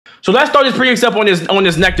So let's throw this predict up on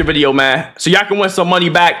this Nectar video, man. So y'all can win some money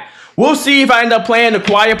back. We'll see if I end up playing The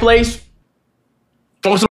Quiet Place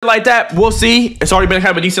or something like that. We'll see. It's already been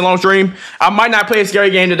kind of a decent long stream. I might not play a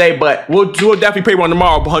scary game today, but we'll definitely play one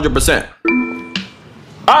tomorrow, 100%.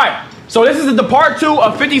 All right. So this is the part 2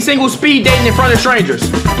 of 50 singles speed dating in front of strangers.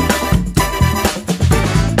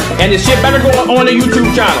 And this shit better go on the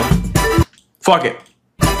YouTube channel. Fuck it.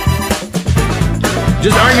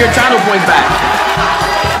 Just earn your channel points back.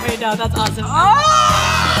 Wait, no, that's awesome. Oh!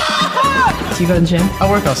 Do you go to the gym? I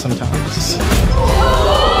work out sometimes.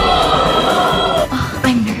 Oh,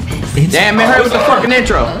 I'm nervous. Damn, man, hurry with the fucking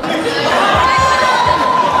intro.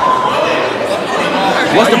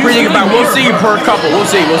 What's the predict about? We'll see per couple. We'll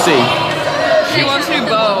see. She wants to do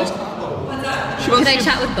both. Can I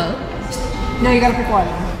chat with both? No, you gotta pick one.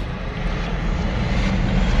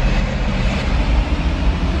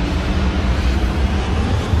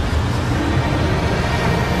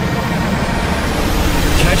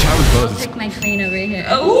 I'll pick my queen over here.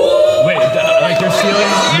 Oh! Wait, like they're stealing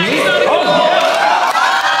me?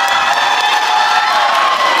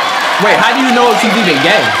 Wait, how do you know if she's even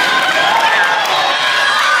gay?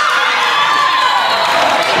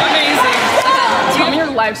 Amazing. Tell me your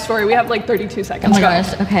life story. We have like 32 seconds. Oh my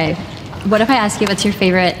gosh, okay. What if I ask you what's your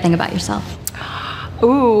favorite thing about yourself?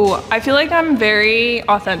 Ooh, I feel like I'm very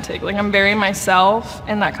authentic. Like I'm very myself,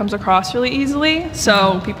 and that comes across really easily.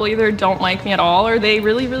 So people either don't like me at all, or they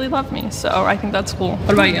really, really love me. So I think that's cool.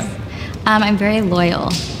 What about you? I'm very loyal.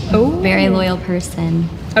 Oh. Very loyal person.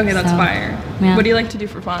 Okay, that's So, fire. yeah. What do you like to do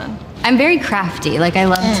for fun? I'm very crafty. Like I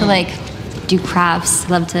love to like do crafts.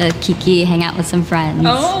 Love to kiki, hang out with some friends.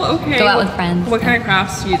 Oh, okay. Go out with friends. What kind of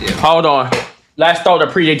crafts do you do? Hold on. Let's throw the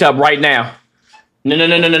predict up right now. No.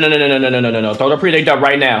 Throw the predict up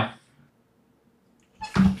right now.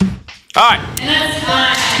 All right.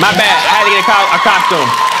 My bad. I had to get a costume.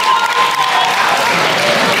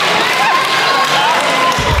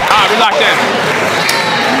 All right, we locked in.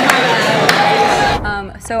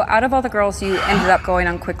 So out of all the girls you ended up going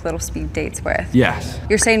on quick little speed dates with, Yes.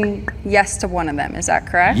 you're saying yes to one of them, is that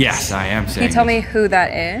correct? Yes, I am saying. Can you tell me who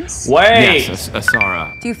that is? Wait. Yes,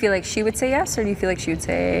 Asara. Do you feel like she would say yes, or do you feel like she would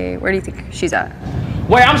say, where do you think she's at?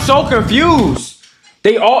 Wait, I'm so confused.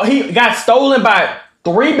 He got stolen by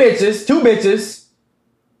 2 bitches,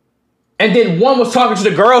 and then one was talking to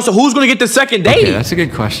the girl. So who's gonna get the second date? Okay, that's a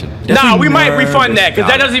good question. Nah, Definitely we might refund nervous that because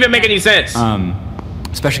that about doesn't even make any sense. it.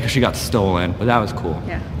 Especially because she got stolen, but that was cool.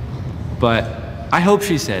 Yeah. But I hope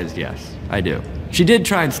she says yes. I do. She did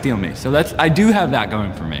try and steal me, so I do have that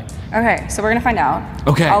going for me. Okay, so we're gonna find out.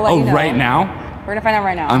 Okay. I'll let you know. Right now? We're gonna find out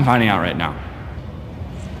right now. I'm finding out right now.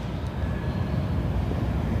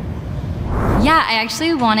 Yeah, I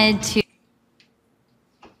actually wanted to.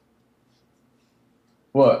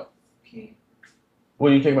 What? What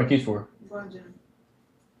do you take my keys for?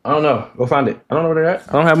 I don't know. Go find it. I don't know where they're at.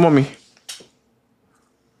 I don't have them on me.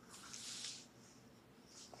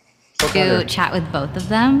 To chat with both of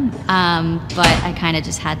them, but I kind of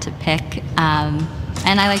just had to pick, and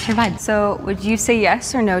I liked her vibe. So would you say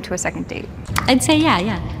yes or no to a second date? I'd say yeah.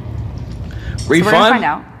 So we're gonna Refund? find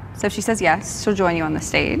out. So if she says yes, she'll join you on the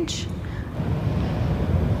stage.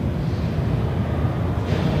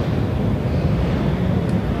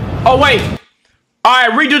 Oh, wait. All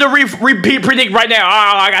right, redo the repeat predict right now.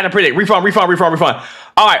 Oh, I got to predict. Refund.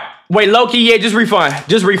 All right. Wait, Loki, yeah, just refund.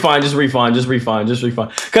 Because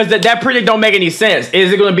that predict don't make any sense.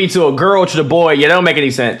 Is it going to be to a girl or to the boy? Yeah, that don't make any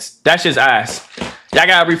sense. That's just ass. Y'all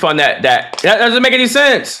got to refund that. That doesn't make any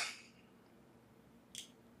sense.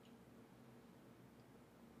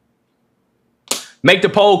 Make the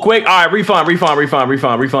poll quick. All right, refund.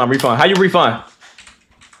 How you refund?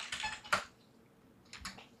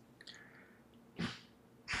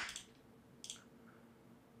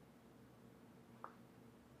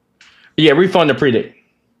 Yeah, refund the predict.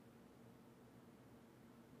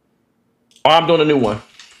 Or I'm doing a new one.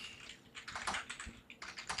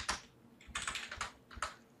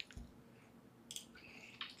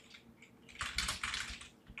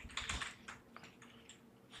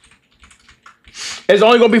 It's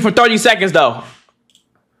only going to be for 30 seconds, though.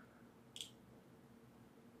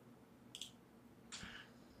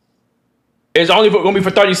 It's only going to be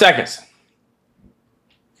for 30 seconds.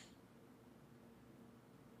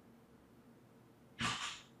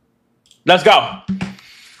 Let's go.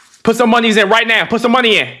 Put some monies in right now. Put some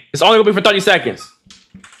money in. It's only going to be for 30 seconds.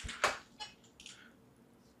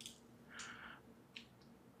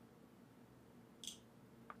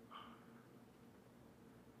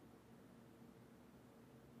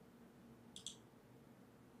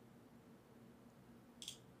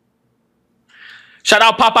 Shout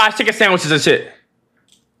out Popeye's chicken sandwiches and shit.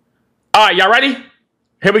 All right, y'all ready?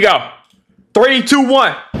 Here we go. 3, 2,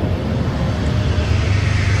 1.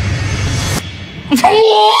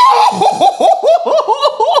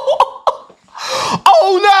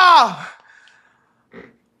 Oh, nah.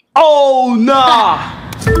 Oh,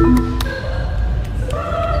 nah.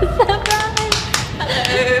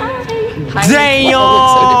 Damn.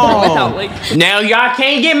 Without, like, Now y'all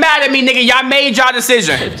can't get mad at me, nigga. Y'all made y'all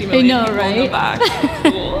decision. 50 million I know, people in the back.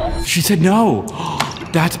 Cool. She said no.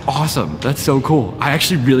 That's awesome. That's so cool. I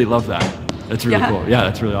actually really love that. That's really cool. Yeah,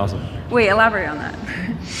 that's really awesome. Wait, elaborate on that.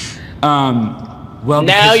 Well,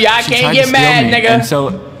 Now because y'all she can't tried get to steal mad, me, nigga. And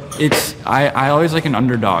so it's I always like an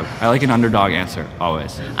underdog. I like an underdog answer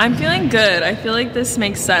always. I'm feeling good. I feel like this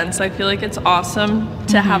makes sense. I feel like it's awesome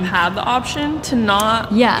to have had the option to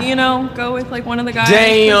not, Yeah. you know, go with like one of the guys.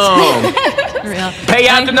 Damn. Real. Pay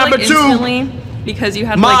out I to feel number like 2. instantly, because you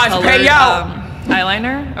had Maj, like colored pay out.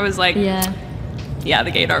 eyeliner. I was like, Yeah. yeah,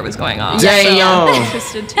 the gaydar was going on. Damn. So,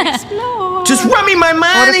 interested to explore. Just run me my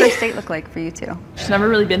What does money. first date look like for you two? She's never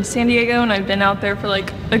really been to San Diego, and I've been out there for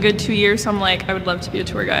like a good 2 years. So I'm like, I would love to be a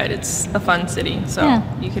tour guide. It's a fun city, so Yeah.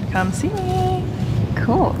 you could come see me.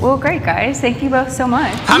 Cool. Well, great, guys. Thank you both so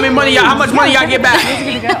much. How much money y'all get back?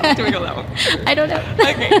 Do we go that one? I don't know.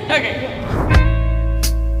 Okay. Okay.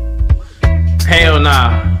 Hell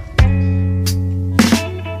nah.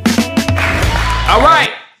 All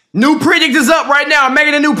right. New predict is up right now. I'm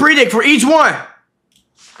making a new predict for each one.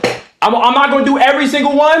 I'm not going to do every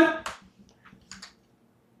single one.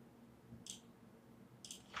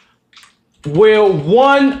 Will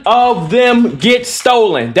one of them get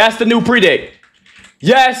stolen? That's the new predict.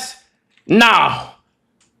 Yes. No.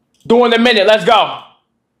 Do in a minute. Let's go.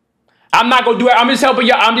 I'm not going to do it. I'm just helping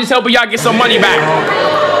y'all get some money back.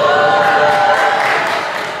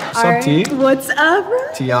 What's up, T? What's up, bro?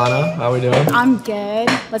 Tiana, how we doing? I'm good.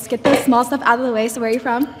 Let's get the small stuff out of the way. So where are you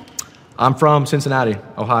from? I'm from Cincinnati,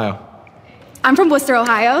 Ohio. I'm from Worcester,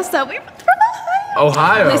 Ohio. So we're from Ohio.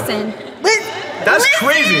 Ohio? Listen. That's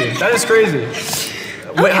crazy. That is crazy.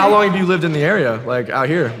 Wait, how long have you lived in the area, like out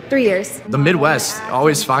here? 3 years. The Midwest,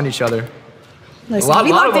 always find each other. Listen, A lot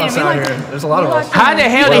we of locked in, us we out locked here. in. There's a lot of us. How the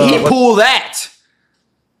hell did he pull that?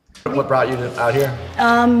 What brought you out here?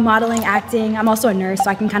 Modeling, acting. I'm also a nurse, so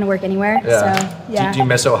I can kind of work anywhere. Yeah. So, yeah. Do you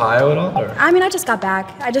miss Ohio at all? Or? I mean, I just got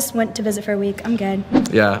back. I just went to visit for a week. I'm good.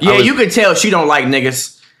 Yeah. Yeah, you can tell she don't like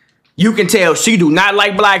niggas. You can tell she do not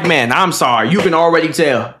like black men. I'm sorry. You can already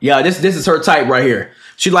tell. Yeah, this is her type right here.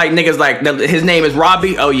 She like niggas like, his name is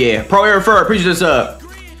Robbie. Oh yeah. Pro Air Fur, appreciate this up.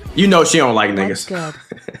 You know she don't like niggas. That's good.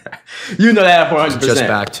 You know that for 100%. Just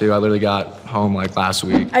back too. I literally got home like last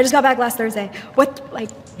week. I just got back last Thursday. What, like...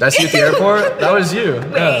 That's you at the airport? That was you.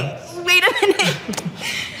 Yeah. Wait a minute.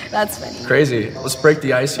 That's funny. Crazy. Let's break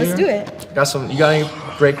the ice here. Let's do it. You got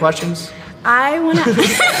any great questions? I want to...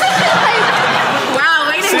 Wow,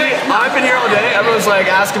 wait a See, minute. I've been here all day. Everyone's like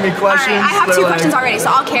asking me questions. All right, I have They're two like, questions already, so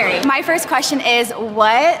I'll carry. My first question is,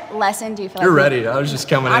 what lesson do you feel like... You're ready. I was just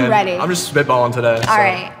coming in. I'm ready. I'm just spitballing today. All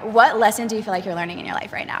right. What lesson do you feel like you're learning in your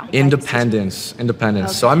life right now? Independence. Okay.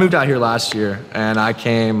 So I moved out here last year, and I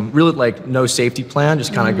came really like no safety plan,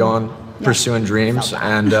 just kind of going, pursuing dreams,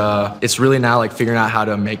 and it's really now like figuring out how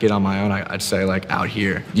to make it on my own. I'd say like out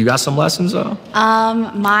here. You got some lessons though?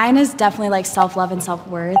 Mine is definitely like self-love and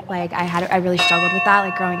self-worth. Like I really struggled with that,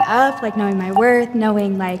 like growing up, like knowing my worth,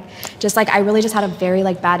 knowing like, just like I really just had a very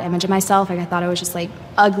like bad image of myself. Like I thought I was just like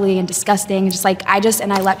ugly and disgusting. And just like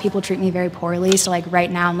and I let people treat me very poorly. So like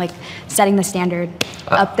right now I'm like setting the standard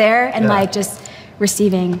up there and like just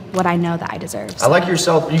receiving what I know that I deserve. I like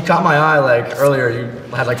yourself. You caught my eye like earlier. You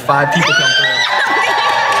had like 5 people come through.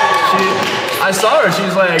 I saw her.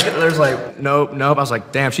 She's like, there's like, nope. I was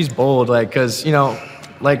like, damn, she's bold. Like, cause you know,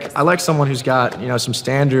 like I like someone who's got some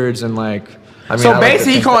standards and like. I mean, so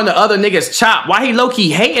basically, he calling the other niggas chop. Why he low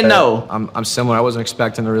key hating though? I'm similar. I wasn't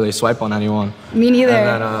expecting to really swipe on anyone. Me neither.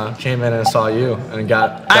 And then came in and saw you and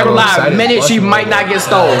got. I ain't gonna lie. A minute she might not get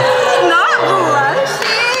stolen. Not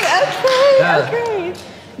blushing. Okay. Yeah. Okay.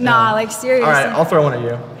 Nah, like seriously. All right, I'll throw one at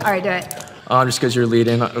you. All right, do it. Just because you're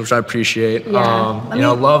leading, which I appreciate. Yeah.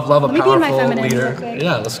 Love a let me be in my powerful femininity leader. real quick.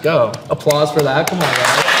 Yeah, let's go. Applause for that. Come on,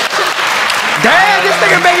 guys. Damn, this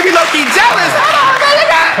nigga making me low key jealous.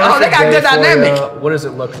 Hold on, man. They got good dynamic. What does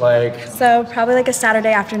it look like? So probably like a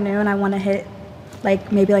Saturday afternoon, I want to hit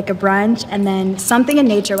like maybe like a brunch and then something in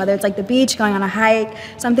nature, whether it's like the beach, going on a hike,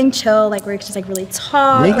 something chill, like where it's just like really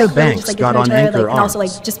talk. Megan like, really Banks just, like, got get to know on each other, Anchor like, and also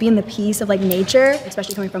Arms. like just be in the peace of like nature,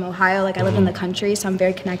 especially coming from Ohio. Like I lived in the country, so I'm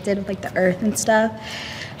very connected with like the earth and stuff.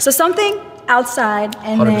 So something outside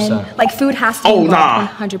and 100%. then like food has to be Oh, nah.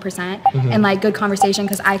 involved 100% and like good conversation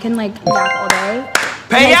because I can like nap all day.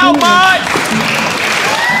 Pay And, like, out, me- bud.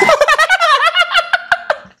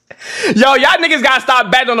 Yo, y'all niggas gotta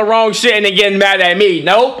stop betting on the wrong shit and then getting mad at me.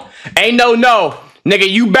 Nope. Ain't no. Nigga,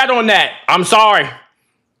 you bet on that. I'm sorry.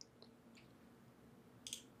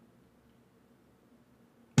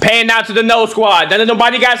 Paying out to the no squad. None of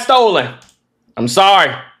nobody got stolen. I'm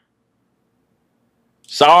sorry.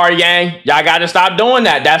 Sorry, gang. Y'all gotta stop doing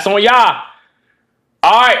that. That's on y'all.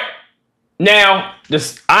 Alright. Now,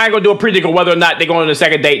 I ain't gonna do a predict on whether or not they going on the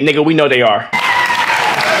second date. Nigga, we know they are.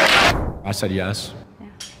 I said yes. Yeah.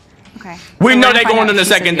 Okay. We So know we're they gonna find going out on the if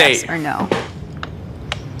she said second yes date. or no.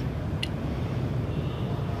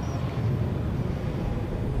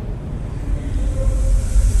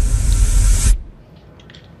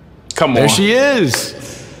 Come on. There she is.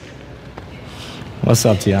 What's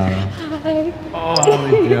up, Tiana? Hi. Oh, how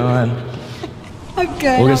you doing? I'm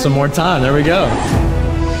good. We'll get some more time. There we go.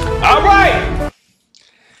 All right.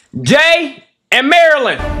 Jay and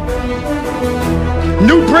Maryland.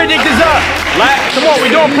 New predict is up. Come on, we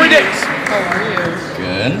doing predicts. How are you?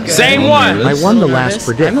 Good. Same one. I won the last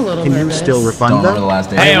predict. Can you still refund them?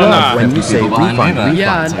 Hell nah. When you say refund,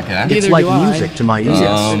 Yeah, it's neither like do I. music to my ears.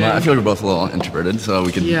 I feel like we're both a little introverted, so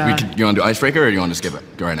we could. You want to do icebreaker, or do you want to skip it?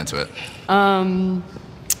 Go right into it.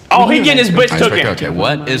 Oh, he getting his bitch Icebreaker. cooking. Okay.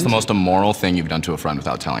 What is the most immoral thing you've done to a friend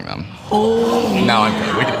without telling them? Oh. No, I'm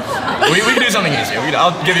kidding. We could do something easy.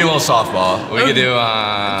 I'll give you a little softball. We could do.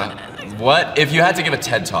 What if you had to give a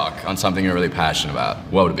TED talk on something you're really passionate about?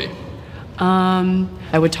 What would it be?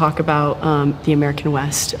 I would talk about the American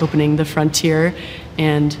West, opening the frontier,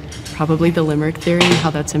 and probably the Limerick theory and how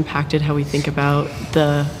that's impacted how we think about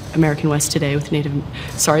the American West today with Native.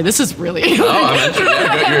 Sorry, this is really. You're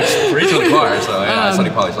preaching to the choir, so yeah, I study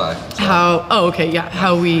poli-sci. So.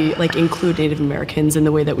 How we like include Native Americans in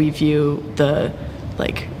the way that we view the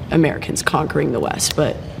Americans conquering the West,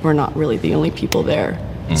 but we're not really the only people there.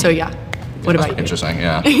 So yeah, what about you? Interesting,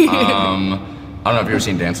 yeah. I don't know if you've ever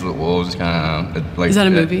seen Dances with Wolves. It's kind of like. Is that a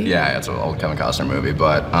movie? Yeah, it's an old Kevin Costner movie.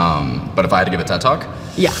 But if I had to give a TED talk,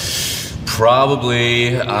 Yeah.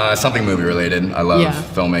 probably something movie related. I love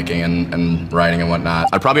filmmaking and writing and whatnot.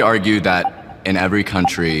 I'd probably argue that in every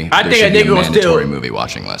country, I there think a should be nigga gonna mandatory steal- movie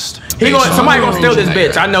watching list. Somebody gonna steal this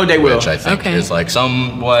bitch. I know they will. Which I think is like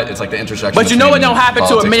somewhat. It's like the intersection. But you know what don't happen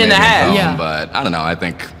to a minute and a half. Film, Yeah. But I don't know. I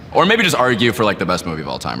think. Or maybe just argue for like the best movie of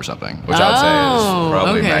all time or something, which I would say is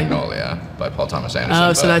probably okay. Magnolia by Paul Thomas Anderson.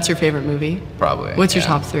 Oh, so that's your favorite movie? Probably. What's your yeah.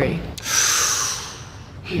 top three?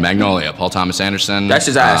 Magnolia, Paul Thomas Anderson. That's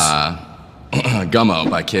his ass. Gummo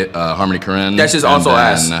by Harmony Korine. That's his also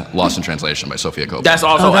and then ass. Lost in Translation by Sophia Coppola. That's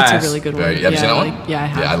also That's ass. a really good one. You ever seen that one? I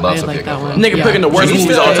have. Yeah, I love Sophia like that Coppola. one. Nigga picking the worst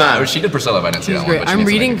movies all time. She did Priscilla if I didn't see She's that great. one. but she I'm needs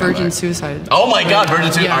to reading make a comeback. Virgin Suicide. Oh my God, Virgin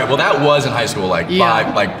Suicide. Yeah. All right, well that was in high school, like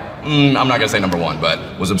Yeah. I'm not gonna say number one, but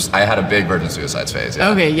I had a big Virgin Suicides phase. Yeah.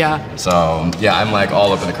 Okay, yeah. So yeah, I'm like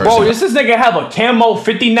all up in the curse. Bro, does this nigga have a camo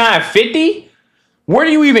 5950? Where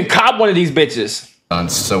do you even cop one of these bitches? On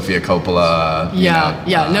Sophia Coppola.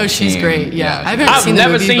 No, she's team. great. Yeah, she's I've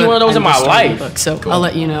never seen one of those in my life. Book, so Cool. I'll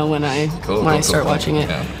let you know when I start watching it.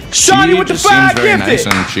 Yeah. Shawnee with the She just seems five very gifted. nice,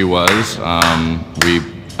 and she was. We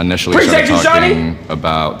initially Appreciate you, started Shawnee. talking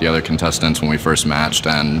about the other contestants when we first matched,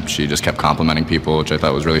 and she just kept complimenting people, which I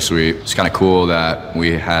thought was really sweet. It's kind of cool that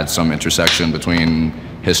we had some intersection between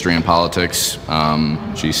history and politics.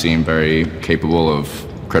 She seemed very capable of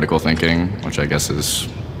critical thinking, which I guess is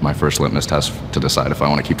my first litmus test to decide if I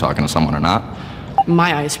want to keep talking to someone or not.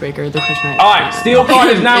 My icebreaker, the question I All right, steel card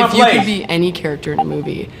is now in If you could place. be any character in a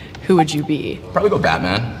movie, who would you be? Probably go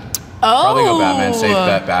Batman. Oh, Probably go Batman. Safe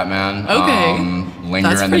bet Batman. Okay. Linger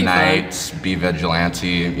That's in the pretty fun. night. Be vigilante.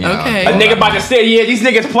 You know. Okay. A nigga about to say, yeah, these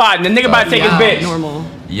niggas plotting. The nigga about to take his bitch. Normal.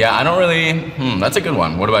 Yeah, I don't really. That's a good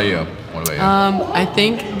one. What about you? I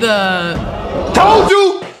think the. Told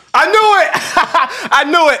you! I knew it! I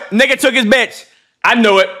knew it! Nigga took his bitch. I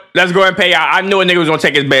knew it. Let's go ahead and pay out. I knew a nigga was gonna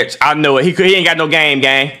take his bitch. I knew it. He ain't got no game,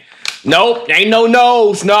 gang. Nope, ain't no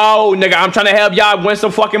no's. No, nigga, I'm trying to help y'all win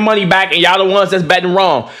some fucking money back, and y'all the ones that's betting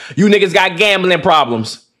wrong. You niggas got gambling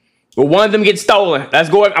problems. But one of them gets stolen. Let's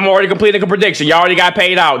go. I'm already completing a prediction. Y'all already got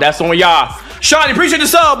paid out. That's on y'all. Shawnee, appreciate the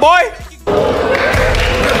sub, boy.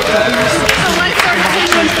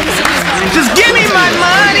 Just give me my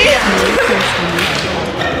money.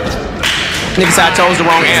 Nigga said I chose the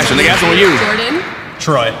wrong answer. Nigga, that's on you. Jordan?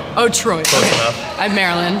 Troy. Oh, Troy. Close Okay. enough. I'm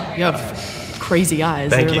Marilyn. You have crazy eyes.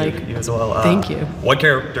 Thank They're you. like, You as well. thank you. What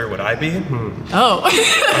character would I be? Oh.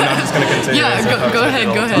 I'm just gonna continue. Yeah, as if I was go a ahead,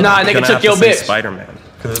 girl. go ahead. Nah, nigga I'm gonna took have your to say bitch. Spider-Man.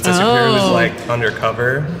 Because it's a superhero who's like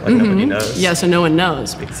undercover, like nobody knows. Yeah, so no one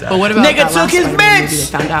knows. Exactly. But what about Nigga that took last his Spider-Man movie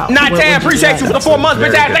bitch. they found out? Not What tan. would you do Appreciate you then? for the 4 months,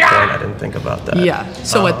 Very bitch ass good point. I nigga. didn't think about that. Yeah,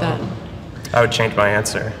 so what then? I would change my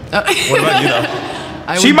answer. What about you though?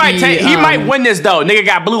 He might win this though. Nigga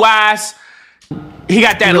got blue eyes. He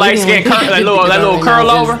got that light skin, that little curl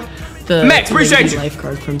over. Max, appreciate you.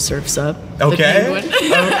 Lifeguard from Surf's Up. Okay.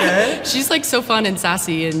 Okay. She's like so fun and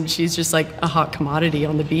sassy, and she's just like a hot commodity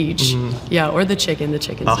on the beach. Yeah, or the chicken. The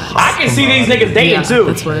chicken's nice. I can see these niggas dating too.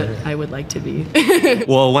 That's what I would like to be.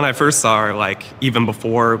 Well, when I first saw her, like even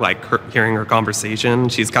before like hearing her conversation,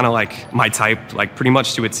 she's kind of like my type, like pretty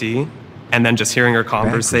much to a T. And then just hearing her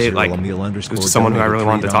conversate, like it was someone who I really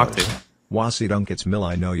wanted to talk to. Wasi Dunkets Mill,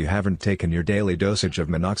 I know you haven't taken your daily dosage of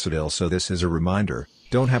minoxidil, so this is a reminder.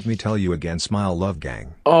 Don't have me tell you again, smile love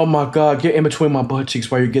gang. Oh my God, get in between my butt cheeks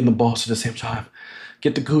while you're getting the balls at the same time.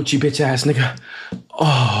 Get the Gucci bitch ass nigga.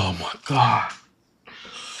 Oh my God.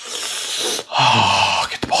 Oh,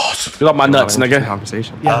 get the balls. Get off my nuts, nigga.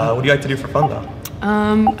 Conversation. What do you like to do for fun though?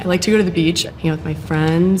 I like to go to the beach, hang out with my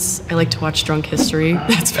friends. I like to watch Drunk History.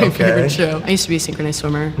 That's my favorite show. I used to be a synchronized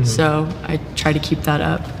swimmer, so I try to keep that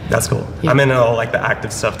up. That's cool. Yeah. I'm into all like the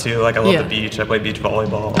active stuff too. Like I love the beach. I play beach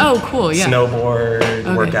volleyball. Oh, cool. Yeah. Snowboard,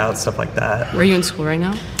 workouts, stuff like that. Where are you in school right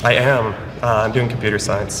now? I am. I'm doing computer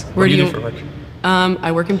science. What do you do for work?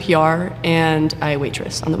 I work in PR and I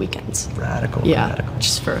waitress on the weekends. Radical. Yeah. Radical.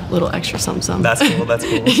 Just for a little extra something. That's cool. That's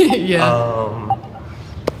cool. Yeah.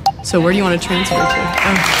 So where do you want to transfer to?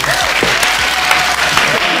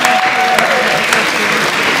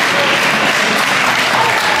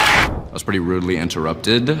 I was pretty rudely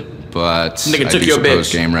interrupted, but Nigga I took do your suppose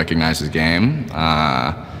bitch. game recognizes game.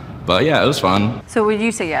 But yeah, it was fun. So would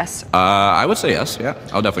you say yes? I would say yes, yeah.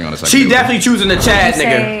 I'll definitely want a second She date. definitely choosing the Chad, Would you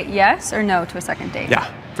nigga. say yes or no to a second date? Yeah,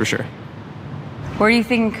 for sure. Where do you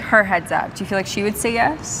think her head's at? Do you feel like she would say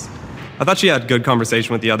yes? I thought she had good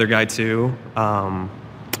conversation with the other guy too.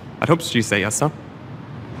 I'd hope she'd say yes though.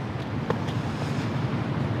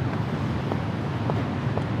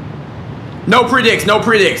 No predicts, no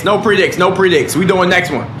predicts, no predicts, no predicts. We doing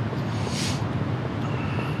next one.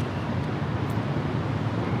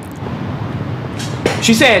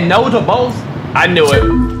 She said no to both. I knew it.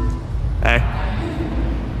 Hey.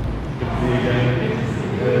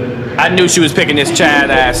 I knew she was picking this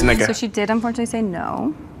Chad ass nigga. So she did unfortunately say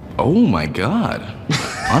no. Oh my God.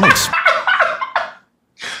 Unexpected.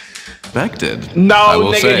 No, I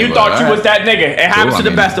will nigga, say, you but thought you alright. was that nigga. It happens to the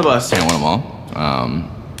best of us. Can't win them all.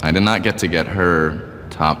 I did not get her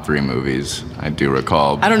top 3 movies. I do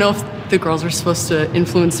recall. I don't know if the girls were supposed to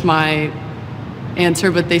influence my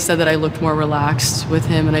answer, but they said that I looked more relaxed with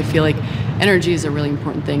him, and I feel like energy is a really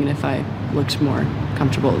important thing, and if I looked more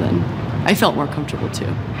comfortable, then I felt more comfortable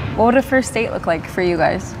too. What would a first date look like for you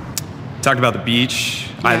guys? Talked about the beach,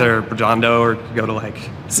 either Redondo or go to like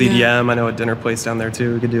CDM. I know a dinner place down there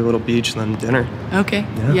too. We could do a little beach and then dinner. Okay,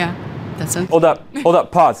 yeah, that sounds. Hold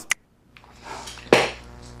up, pause.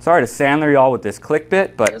 Sorry to sandler y'all with this click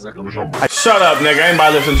bit, but Shut up, nigga. Ain't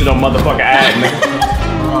nobody listening to no motherfucking ad, nigga.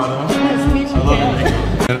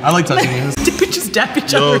 I like touching you. We just dap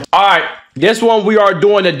each other. All right, this one we are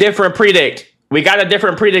doing a different predict. We got a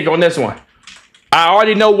different predict on this one. I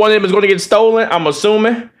already know one of them is going to get stolen, I'm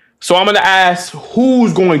assuming. So I'm going to ask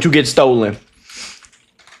who's going to get stolen.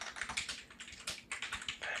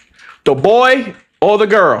 The boy or the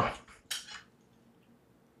girl?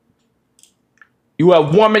 You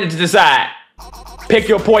have 1 minute to decide. Pick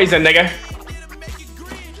your poison, nigga.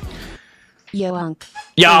 Yo, Unc.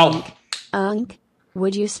 Yo. Unc,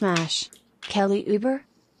 would you smash Kelly Uber?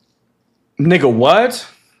 Nigga, what?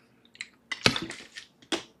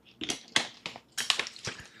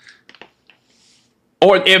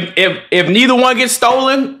 Or if neither one gets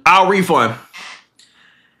stolen, I'll refund.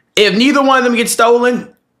 If neither one of them gets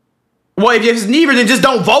stolen, well, if it's neither, then just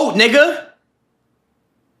don't vote, nigga.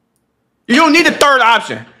 You don't need a third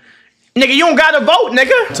option. Nigga, you don't gotta vote,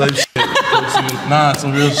 nigga. Type shit. Nah,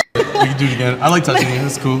 some real shit. We can do it again. I like touching you.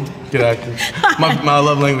 It's cool. Get active. My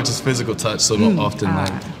love language is physical touch, so don't often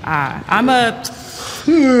like. I'm a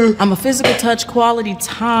physical touch, quality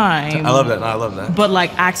time. I love that. I love that. But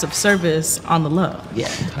like acts of service on the low. Yeah.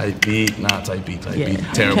 Type beat, not type beat. Type Yeah. beat.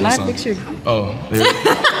 Terrible Can I song. fix your? Oh. There.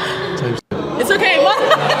 Type shit. It's okay. What?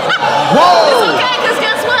 Whoa! It's okay, cause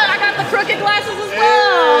guess what? I got the crooked glasses as well.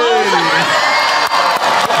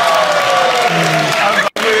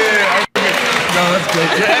 No, that's great.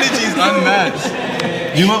 Your energy is unmatched.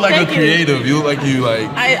 You look like Thank a you. creative. You look like you like.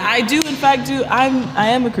 I do in fact do. I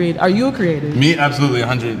am a creative. Are you a creative? Me, absolutely,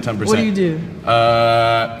 110%. What do you do?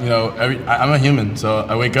 You know, I'm a human, so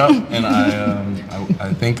I wake up and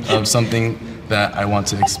I think of something that I want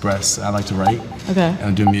to express. I like to write. Okay.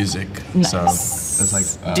 And do music. Nice. So it's like.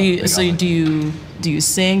 Do you? big So element. do you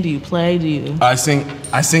sing? Do you play? Do you? I sing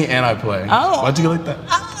and I play. Oh. Why'd you go like that?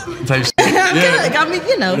 Type shit. good. I mean,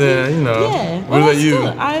 you know. Yeah, you know. Yeah. What about you?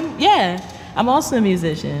 I'm also a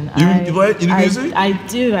musician. You play? You do music? I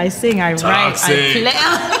do. I sing. I Toxic. write. I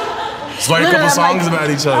play. Let's write a couple songs about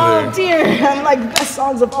each other. Oh dear, I'm like best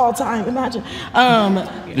songs of all time. Imagine.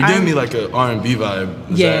 You're giving me like an R&B vibe.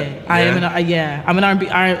 I'm an R&B.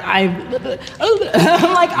 I'm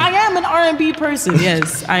like I am an R&B person.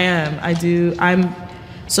 Yes, I am. I do.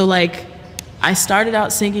 So like I started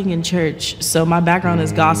out singing in church. So my background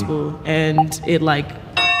is gospel, and it like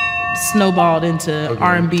snowballed into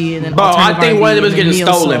R&B and then bro, I think one of them is getting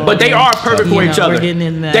stolen, but they are perfect for each other. They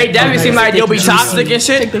definitely seem like they'll be toxic and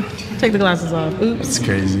shit. Take the glasses off. Oops. It's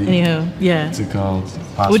crazy. Anyhow, yeah. What's it called?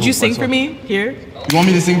 Would you sing for me here? You want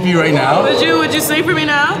me to sing for you right now? Would you sing for me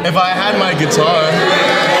now? If I had my guitar.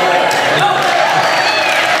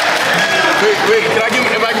 Wait, can I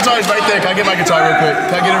get my guitar is right there. Can I get my guitar real quick?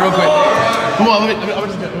 Can I get it real quick? Come on, let me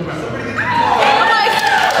just get it.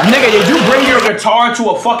 Nigga, did you bring your guitar to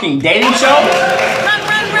a fucking dating show? Run.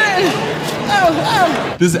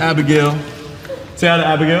 Oh. This is Abigail. Say hi to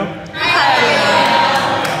Abigail.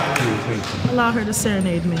 Allow her to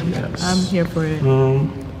serenade me. Yes. I'm here for it.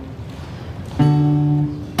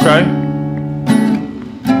 Okay.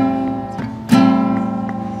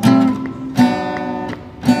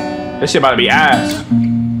 This shit about to be ass.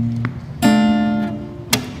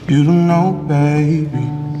 You don't know, baby,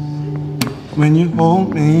 when you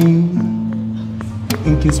hold me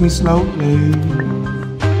and kiss me slowly.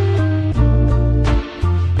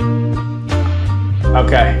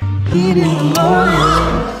 Okay.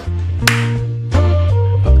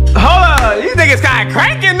 Hold on, these niggas kinda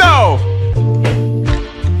cranking though.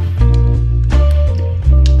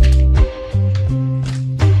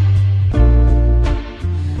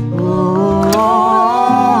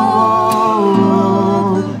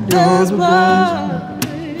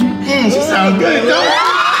 She sounds good, though.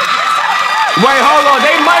 Wait, hold on.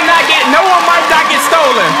 No one might not get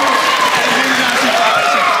stolen.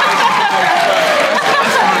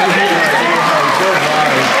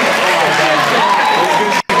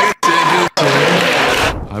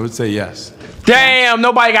 I would say yes. Damn,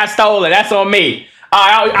 nobody got stolen. That's on me.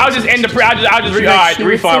 I'll just end the refund.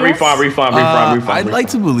 I'd like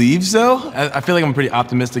to believe so. I feel like I'm a pretty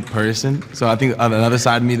optimistic person. So I think another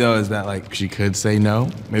side of me though is that like she could say no.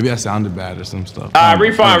 Maybe I sounded bad or some stuff.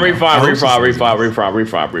 Refund.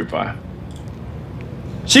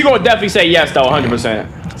 She gonna definitely say yes though, 100%.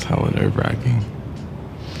 That's hella nerve-wracking.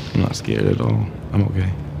 I'm not scared at all. I'm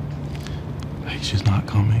okay. Like she's not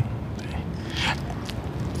coming.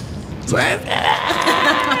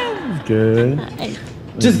 Good.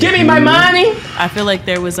 Just give me my money. I feel like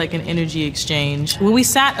there was like an energy exchange. When we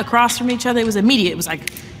sat across from each other, it was immediate. It was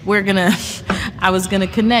like, I was gonna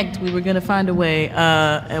connect. We were gonna find a way,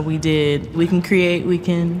 and we did. We can create, we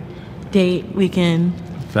can date, we can.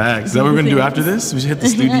 Facts. Is that what we're gonna do after this? We should hit the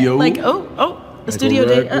studio. Like, the studio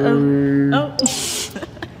date. Oh.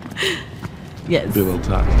 Yes. Be a little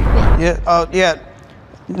toxic. Yeah, yeah.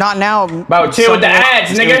 Not now. Bro, chill with the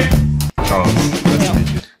ads, nigga.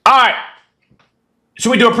 All right.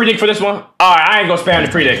 Should we do a predict for this one? All right, I ain't gonna spam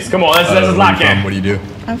the predicts. Come on, let's lock in. What do you do?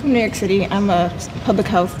 I'm from New York City. I'm a public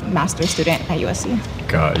health master's student at USC.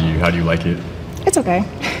 God, how do you like it? It's okay.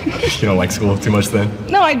 You don't like school too much then?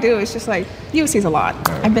 No, I do. It's just like USC's a lot.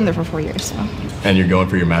 I've been there for 4 years, so. And you're going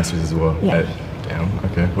for your master's as well? Yeah. Damn.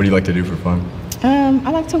 Okay. What do you like to do for fun? I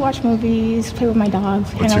like to watch movies, play with my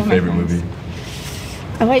dogs. What's your favorite movie?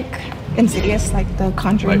 I like Insidious, like the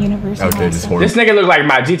Conjuring universe. Okay, just horror. This nigga look like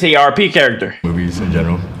my GTRP character. Movies in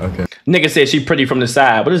general. Okay. Nigga said she pretty from the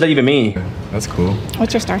side. What does that even mean? Okay. That's cool.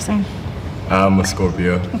 What's your star sign? I'm a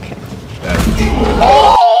Scorpio. Okay.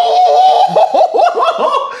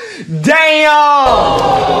 Damn!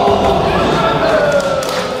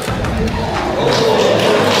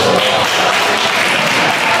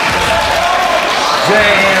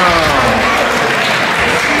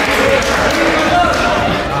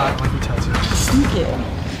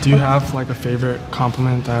 Do you have like a favorite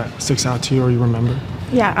compliment that sticks out to you or you remember?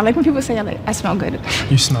 Yeah, I like when people say I smell good.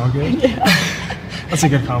 You smell good? Yeah. That's a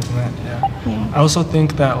good compliment, yeah. I also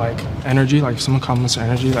think that like energy, like if someone compliments your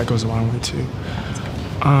energy, that goes a long way too.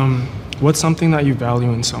 What's something that you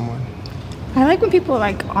value in someone? I like when people are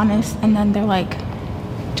like honest and then they're like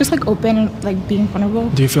just like open and like being vulnerable.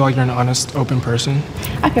 Do you feel like you're an honest, open person?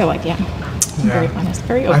 I feel like, I'm very honest,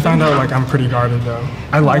 very open. I found out like I'm pretty guarded though.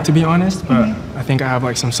 I like to be honest, but I think I have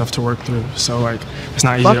like some stuff to work through. So like it's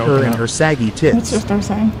not easy Fuck to her open and up. her saggy tits. What's your star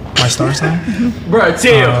sign? My star sign? Bro,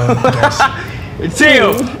 chill.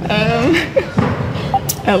 Chill.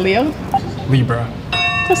 Leo? Libra.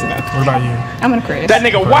 Close enough. What about you? I'm an Aquarius. That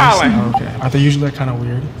nigga wildin'. Okay. Are they usually kind of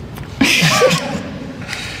weird?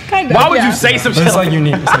 Kind of. Why would you say some But shit it's like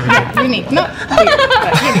unique. It's like unique. Unique. No, weird,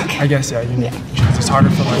 but unique. I guess, yeah, unique. It's harder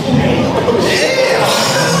for like.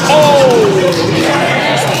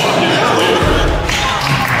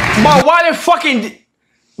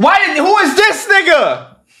 Bro, who is this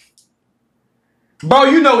nigga? Bro,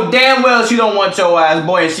 you know damn well she don't want your ass,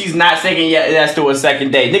 boy, and she's not saying yes to a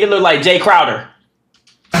second date. Nigga look like Jay Crowder.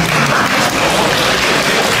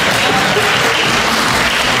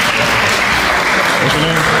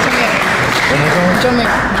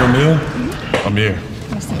 Jamil? I'm here.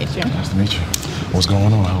 Nice to meet you. Nice to meet you. What's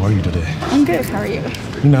going on? How are you today? I'm good. How are you?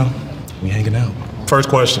 You know, we hanging out. First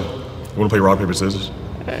question. You want to play rock, paper, scissors?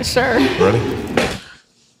 Sure. Ready?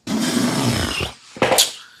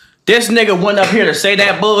 This nigga went up here to say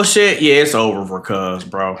that bullshit. Yeah, it's over for cuz,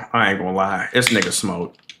 bro. I ain't gonna lie. This nigga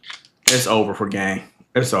smoked. It's over for gang.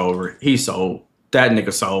 It's over. He sold. That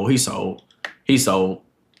nigga sold. He sold. He sold.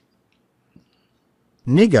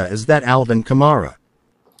 Nigga, is that Alvin Kamara?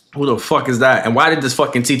 Who the fuck is that? And why did this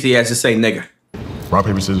fucking TTS just say nigga? Rock,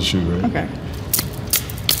 paper, scissors, shoot, right? Okay.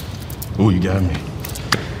 Ooh, you got me.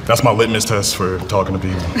 That's my litmus test for talking to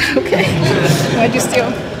people. Okay. Why'd you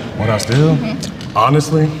steal? What I steal?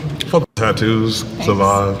 Honestly, fuck tattoos,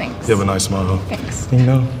 survive, Thanks. you have a nice smile. Thanks. You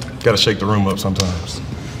know, gotta shake the room up sometimes.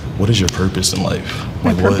 What is your purpose in life?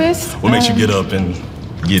 My purpose? What makes you get up and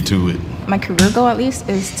get to it? My career goal, at least,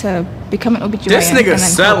 is to become an OBGYN. This nigga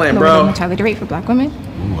selling, bro. The mortality rate for Black women.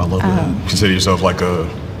 Ooh, I love that. Consider yourself like a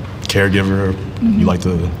caregiver. You like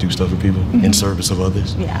to do stuff for people in service of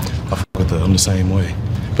others. Yeah. I fuck with that. I'm the same way,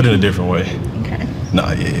 but in a different way. Okay.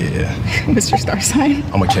 Nah, yeah. What's your star sign?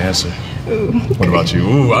 I'm a Cancer. Ooh. What about you?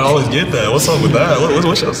 Ooh, I always get that. What's up with that?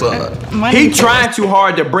 What's your sign? He trying too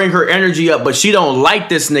hard to bring her energy up, but she don't like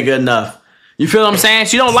this nigga enough. You feel what I'm saying?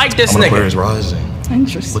 She don't like this I'm an nigga. Aquarius rising.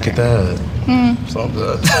 Interesting. Look at that.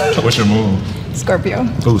 What's your moon? Scorpio.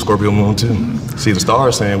 Ooh, Scorpio moon too. See, the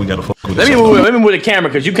stars saying we gotta fuck with Let each me other. move the camera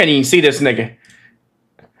because you can't even see this nigga.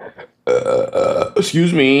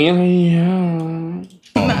 Excuse me.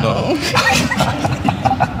 No.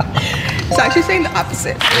 It's actually saying the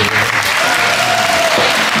opposite.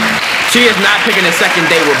 She is not picking a second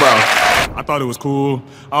date with bro. I thought it was cool.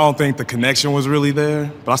 I don't think the connection was really there,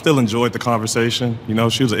 but I still enjoyed the conversation. You know,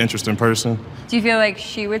 she was an interesting person. Do you feel like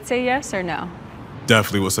she would say yes or no?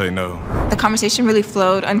 Definitely would say no. The conversation really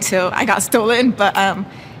flowed until I got stolen, but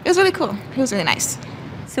it was really cool. It was really nice.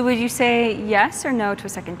 So would you say yes or no to a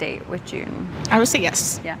second date with June? I would say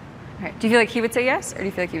yes. Yeah. All right. Do you feel like he would say yes or do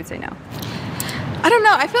you feel like he would say no? I don't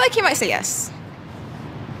know. I feel like he might say yes.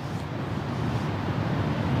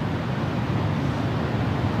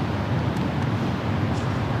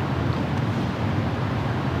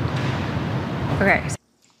 Okay.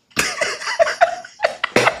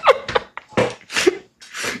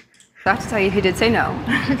 I have to tell you, he did say no.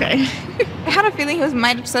 Okay. I had a feeling he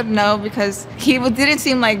might have said no because he didn't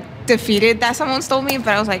seem like defeated that someone stole me, but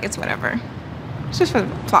I was like, it's whatever. It's just for the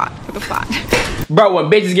plot, Bro, when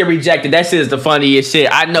bitches get rejected, that shit is the funniest shit.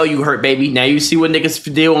 I know you hurt, baby. Now you see what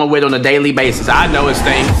niggas dealing with on a daily basis. I know it's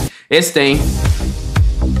thing. It's thing.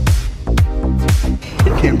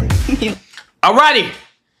 Alrighty.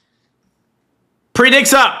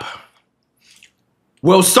 Predicts up.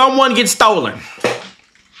 Will someone get stolen?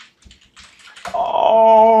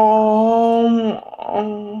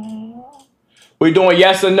 We doing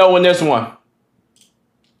yes or no in this one.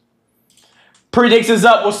 Predicts is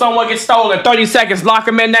up. Will someone get stolen? 30 seconds. Lock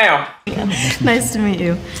him in now. Nice to meet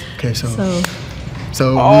you. Okay, so we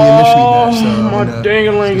initially Oh, met, so my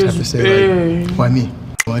dingling just have to is say, big. like, why me?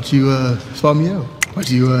 Why'd you swap me out? Why'd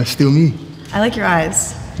you steal me? I like your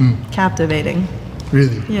eyes. Captivating.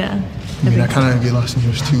 Really? Yeah. I mean, I kind of get lost in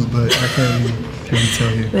yours too, but I can't really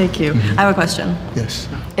tell you. Thank you. I have a question. Yes.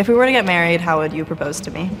 If we were to get married, how would you propose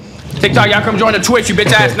to me? TikTok, y'all come join the Twitch, you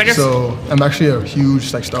bitch ass niggas. So I'm actually a huge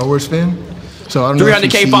Star Wars fan. So I don't know if 300K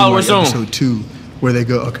you've seen, followers soon. Episode 2, where they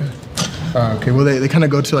go. Okay. Okay. Well, they kind of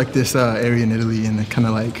go to like this area in Italy, and they kind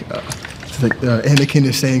of like, Anakin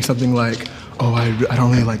is saying something like, "Oh, I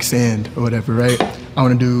don't really like sand" or whatever, right? I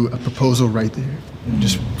want to do a proposal right there. And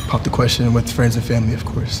just pop the question with friends and family, of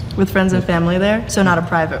course. With friends and family there? So not a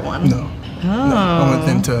private one? No. Oh. No, I want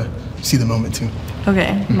them to see the moment too.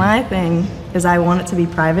 Okay, my thing is I want it to be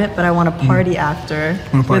private, but I want to party after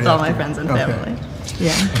with all my friends and family.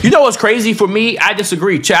 Yeah. You know what's crazy for me? I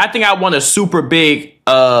disagree. Chad, I think I want a super big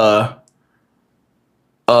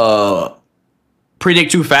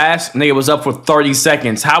predict too fast. Nigga was up for 30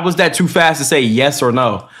 seconds. How was that too fast to say yes or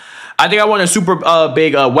no? I think I want a super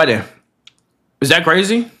big wedding. Is that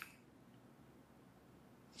crazy?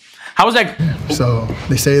 How was that? So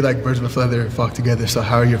they say like birds of a feather flock together. So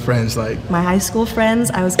how are your friends like? My high school friends,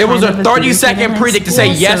 I was. It was kind a of 30-second predict to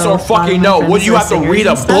say yes or fucking no. What do you have to read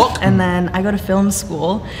a book? And then I go to film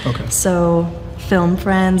school. Okay. So film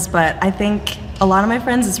friends, but I think a lot of my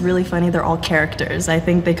friends, it's really funny. They're all characters. I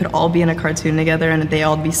think they could all be in a cartoon together and they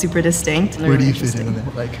all be super distinct. Where do you fit in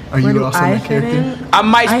that? Like, are you also that character? I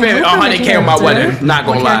might spend 100K on my wedding. Not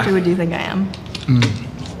gonna lie. What character would you think I am?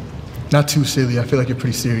 Not too silly. I feel like you're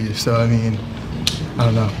pretty serious. So I mean, I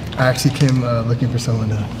don't know. I actually came looking for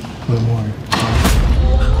someone a little more.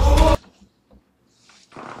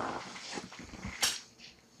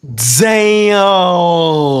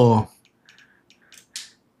 Damn.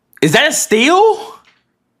 Is that a steal?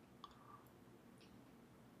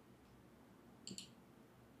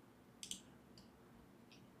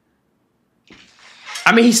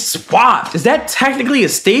 I mean, he swapped. Is that technically a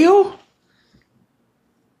steal?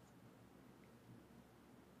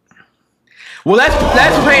 Well,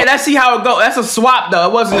 let's see how it goes. That's a swap though.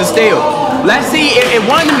 It wasn't a steal. Let's see if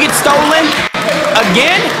one of them gets stolen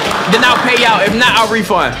again, then I'll pay out. If not, I'll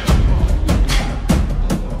refund.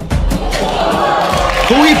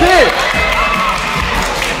 Who he picked?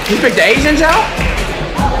 He picked the Asian child?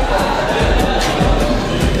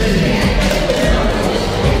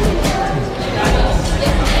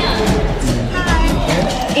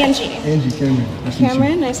 Angie. Angie, Cameron.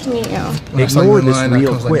 Cameron, nice to meet you. When I saw you online, I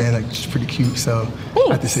was like, man, like, she's pretty cute, so I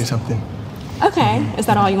have to say something. Okay, is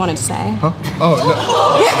that all you wanted to say? Huh? Oh,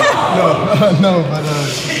 no, but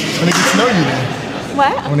I want to get to know you then.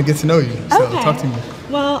 What? I want to get to know you, so Okay. talk to me.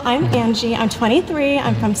 Well, I'm Angie. I'm 23.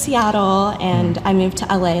 I'm from Seattle, and I moved to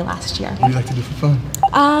LA last year. What do you like to do for fun?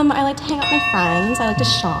 I like to hang out with my friends. I like to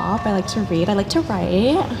shop. I like to read. I like to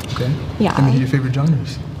write. Okay. Yeah. Tell me your favorite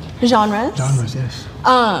genres. Genres? Genres, yes.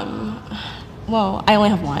 Well, I only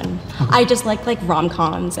have one. I just like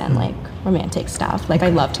rom-coms and like romantic stuff. Like I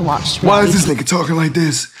love to watch. Why is this nigga talking like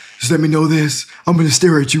this? Just let me know this. I'm gonna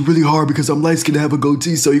stare at you really hard because I'm light-skinned and have a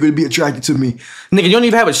goatee, so you're gonna be attracted to me. Nigga, you don't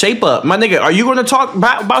even have a shape up. My nigga, are you gonna talk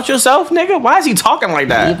about yourself, nigga? Why is he talking like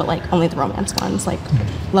that? But like only the romance ones, like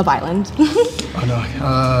Love Island. Oh no,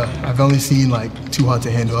 I've only seen like Too Hot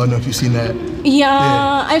to Handle. I don't know if you've seen that.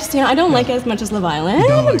 Yeah, I've seen. I don't like it as much as Love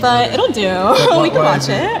Island, but it'll do. We can watch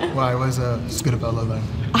it. Why? What's good about Love Island?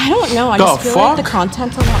 I don't know. I just feel like the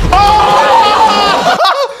content's a lot.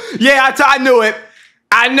 Yeah, I knew it.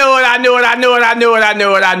 I knew it.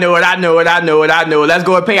 Let's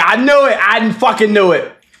go and pay. I knew it. I fucking knew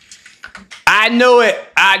it. I knew it.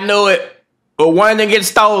 But one of them gets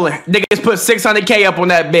stolen. Niggas put 600K up on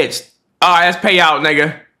that bitch. All right, let's pay out,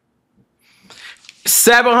 nigga.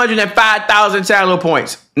 705,000 channel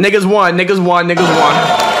points. Niggas won. Just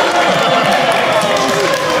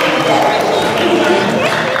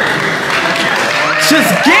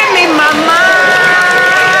give me my mind.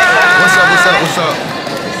 What's up? So,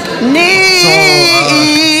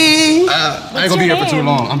 I ain't gonna be here for too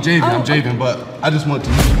long. I'm Javen, but I just want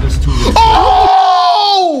to use this tool.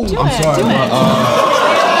 Oh! I'm sorry, but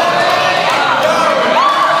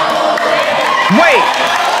wait.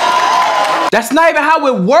 That's not even how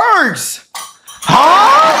it works.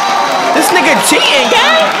 Huh? This nigga cheating,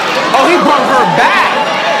 gang? Oh, he brought her back.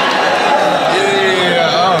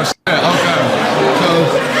 Yeah. Oh shit. Okay.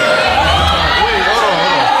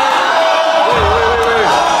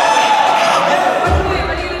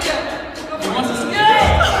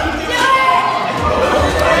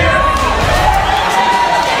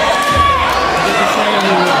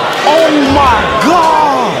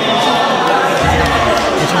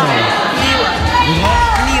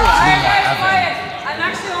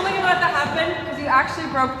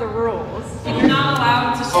 Broke the rules. You're not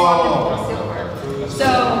allowed to swap into silver.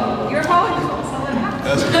 So you're following the rules.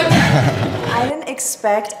 I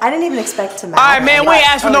didn't even expect to match. All right, man, we ain't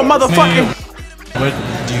asked for no motherfucking. What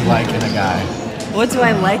do you like in a guy? What do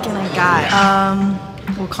I like in a guy?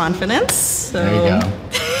 Well, confidence. So There you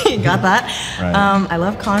go. you got that. Right. I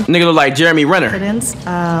love confidence. Nigga look like Jeremy Renner.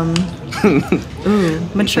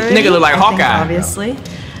 Maturity. Nigga look like I think, Hawkeye. obviously.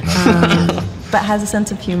 But has a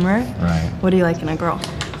sense of humor. Right. What do you like in a girl?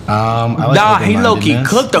 I like Nah, he low-key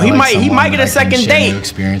cooked though. I He like might someone get that a I second can share date. new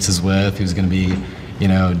experiences with, who's gonna be,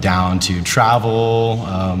 down to travel,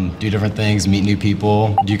 do different things, meet new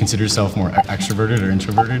people. Do you consider yourself more extroverted or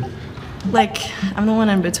introverted? Like, I'm the one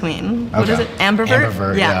in between. What is Okay. it? Ambivert?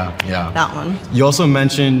 Ambivert, yeah. That one. You also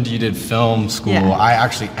mentioned you did film school. Yeah. I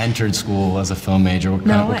actually entered school as a film major. What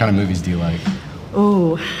kind of movies do you like?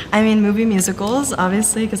 Ooh, I mean, movie musicals,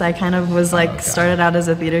 obviously, because I kind of was like started out as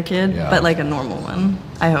a theater kid, but like a normal one,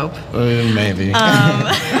 I hope. Maybe.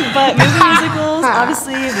 But movie musicals,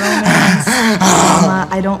 obviously, romance, drama.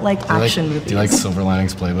 I don't like action movies. Do you like Silver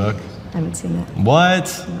Linings Playbook? I haven't seen it.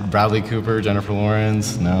 What? Bradley Cooper, Jennifer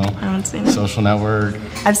Lawrence? No. I haven't seen it. Social Network.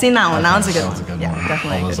 I've seen that one. That one's a good one. That's a good Yeah, one.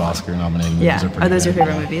 definitely. All a those good one. Oscar-nominated movies Yeah. are pretty Are those your good.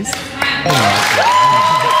 favorite movies?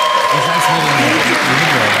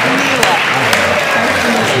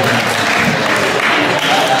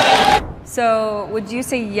 So, would you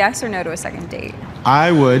say yes or no to a second date?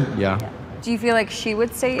 I would, yeah. Do you feel like she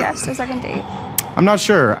would say yes to a second date? I'm not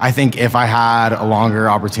sure. I think if I had a longer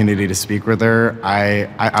opportunity to speak with her, I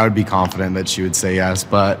would be confident that she would say yes.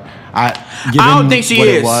 But given I don't think she what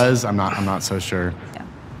is. it was, I'm not so sure.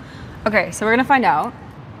 Okay, so we're gonna find out.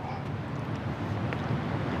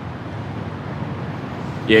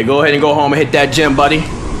 Yeah, go ahead and go home and hit that gym, buddy.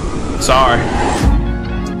 Sorry.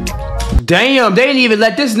 Damn, they didn't even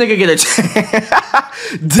let this nigga get a chance.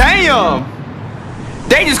 Damn.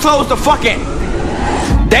 They just closed the fucking...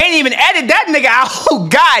 They ain't even edit that nigga out. Oh,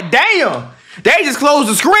 god damn. They just closed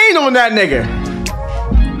the screen on that nigga.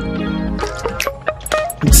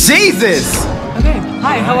 Jesus. Okay.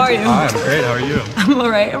 Hi, how are you? Hi, I'm great. How are you? I'm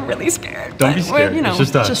alright. I'm really scared. Don't be but scared. We're, you know, It's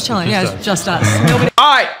just us. just chilling. It's Yeah, just it's just us. Nobody.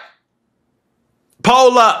 All right.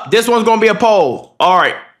 Poll up. This one's gonna be a poll. All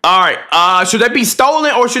right. All right. Should it be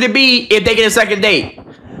stolen or should it be if they get a second date?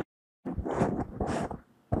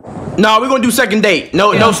 No, we're gonna do second date.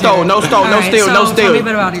 No, no stole, no stole, no steal, no steal. Tell me a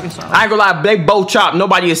bit about yourself. I ain't gonna lie, they both chopped.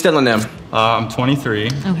 Nobody is stealing them. I'm 23.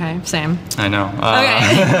 Okay, same. I know. Okay.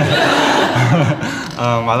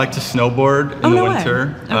 I like to snowboard in the no way.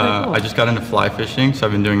 winter. Okay, cool. I just got into fly fishing, so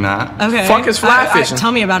I've been doing that. Okay. Fuck is fly fishing?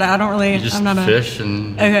 Tell me about it. I don't really. You just I'm not a. fish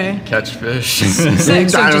and catch fish. Sick,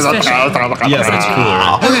 so just fishing. Yeah, but it's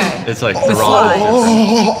cooler. Okay. It's like With raw.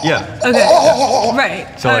 flies. Yeah. Okay. Right.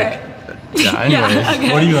 So like, yeah. Anyways, Yeah,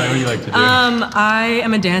 okay. what do you like? What do you like to do? I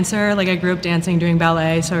am a dancer. Like I grew up dancing, doing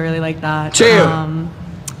ballet, so I really like that. Chill.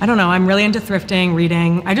 I don't know. I'm really into thrifting,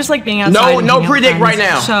 reading. I just like being outside. and No hanging out with predict right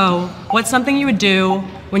friends. now. So, what's something you would do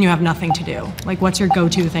when you have nothing to do? Like, what's your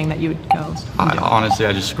go-to thing that you would go? Honestly,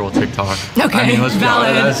 I just scroll TikTok. Okay, I mean, let's be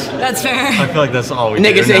valid. honest. That's fair. I feel like that's all we do.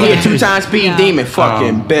 Nigga said he a 2-time speed Yeah. demon.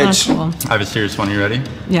 Fucking bitch. That's cool. I have a serious one. You ready?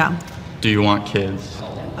 Yeah. Do you want kids?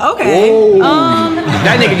 Okay.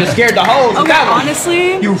 That nigga just scared the hoes. Okay,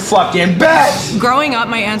 honestly, you fucking bitch. growing up,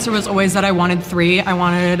 my answer was always that I wanted 3. I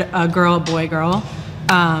wanted a girl, a boy, girl.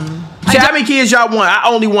 See, how many kids y'all want? I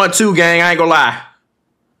only want 2, gang. I ain't gonna lie.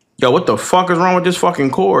 Yo, what the fuck is wrong with this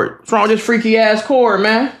fucking cord? What's wrong with this freaky ass cord,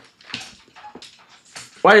 man?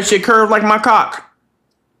 Why this shit curved like my cock?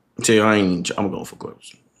 Tell you, I'm going for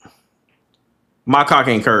clips. My cock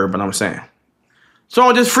ain't curved, but I'm saying. What's wrong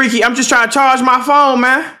with this freaky? I'm just trying to charge my phone,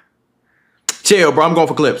 man. Chill, bro. I'm going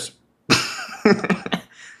for clips.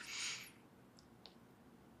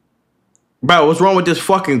 Bro, what's wrong with this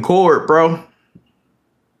fucking cord, bro?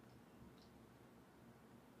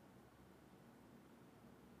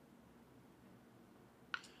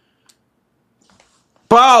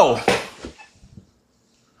 Bro!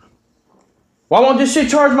 Why won't this shit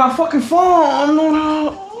charge my fucking phone?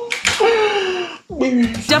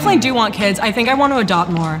 Definitely do want kids. I think I want to adopt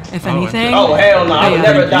more, if anything. Oh, hell no. I would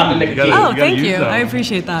never adopt a nigga kid. Oh, thank you. I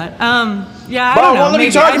appreciate that. Yeah, I Bro, don't know. let me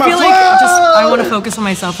Maybe. charge I my feel like I want to focus on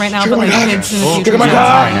myself right now, but like kids in the future. my sounds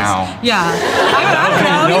God. nice. Yeah. I don't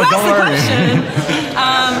know. No, You don't asked the question.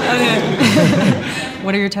 Okay.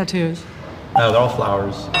 What are your tattoos? No, they're all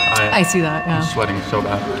flowers. I see that, yeah. I'm sweating so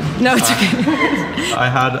bad. No, it's okay. I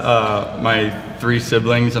had my 3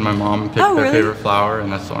 siblings and my mom picked Oh, their really? favorite flower,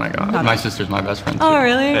 and that's the one I got. Got My it. sister's my best friend too. Oh,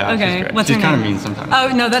 really? Yeah, Okay. She's great. What's she's her kind of name? mean sometimes. Oh,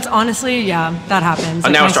 no, that's honestly, yeah, that happens. now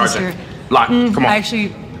my it's charging. sister. Lock. Come on. I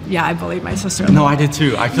actually, yeah, I bullied my sister. No, I did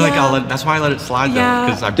too. I feel like Yeah. that's why I let it slide though, Yeah.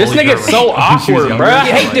 because I This bullied her nigga's when so she was awkward, younger. bruh. I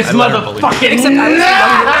hate this I let her bully me. motherfucking. Except I was the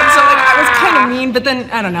younger one, so like I was kind of mean, but then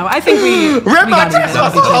I don't know. I think we Rip got my even tits with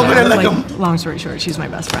off, each open other. it like Like, long story short, she's my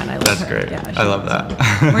best friend. I love That's her. great. Yeah, I love that. oh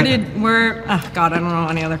God, I don't know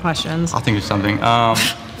any other questions. I'll think of something.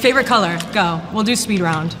 Favorite color? Go. We'll do speed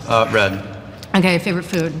round. Red. Okay. Favorite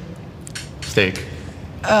food? Steak.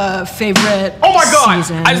 Favorite. Oh my God!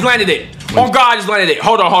 season? I just landed it. Oh God, I just landed it.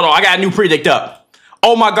 Hold on. I got a new predict up.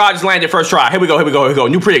 Oh my God, just landed first try. Here we go.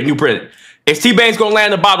 New predict. If T-Bane's gonna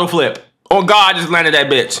land a bottle flip. Oh God, I just landed that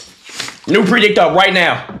bitch. New predict up right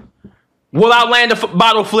now. Will I land a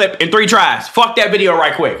bottle flip in 3 tries? Fuck that video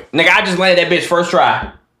right quick. Nigga, I just landed that bitch first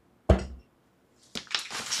try.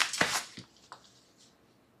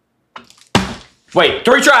 Wait,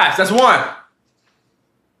 3 tries. That's 1.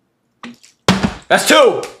 That's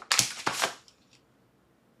 2.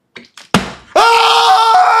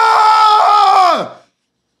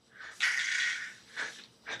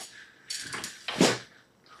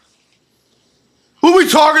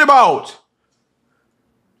 talking about?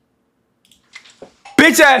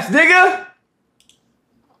 Bitch ass nigga.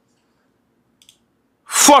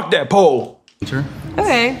 Fuck that poll.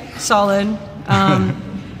 Okay, solid.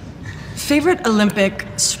 Favorite Olympic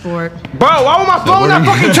sport? Bro, why would my phone not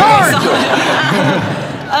fucking charge?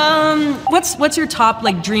 What's your top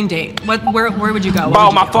like dream date? Where would you go?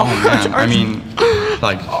 Bro, my phone. I mean,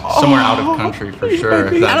 like somewhere out of country for sure.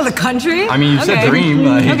 Out of the country? I mean, you said dream.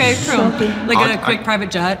 Like, okay, true. Like a quick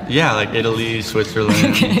private jet. Yeah, like Italy,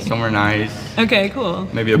 Switzerland, somewhere nice. Okay, cool.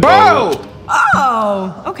 Maybe a boat.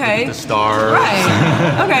 Oh, okay. The stars.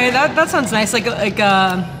 Right. Okay, that sounds nice. Like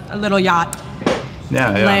a little yacht.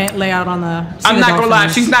 Yeah. Lay out on the. I'm not gonna lie,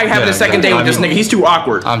 she's not having a second date with this nigga. He's too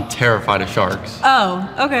awkward. I'm terrified of sharks. Oh,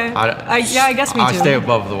 okay. I guess me too. I stay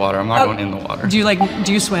above the water. I'm not going in the water. Do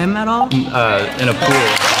you swim at all? In a pool.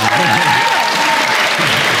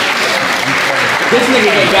 This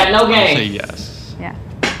nigga ain't got no game. Say yes. Yeah.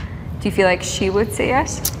 Do you feel like she would say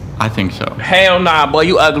yes? I think so. Hell nah, boy.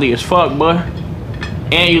 You ugly as fuck, boy.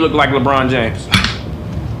 And you look like LeBron James.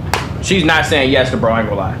 She's not saying yes to bro, I ain't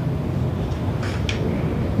gonna lie.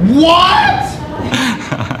 What?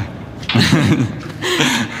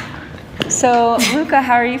 So, Luca,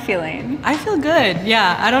 how are you feeling? I feel good.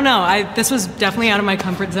 Yeah, I don't know. This was definitely out of my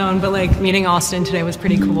comfort zone, but like meeting Austin today was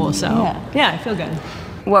pretty cool. So yeah, I feel good.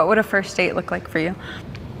 What would a first date look like for you?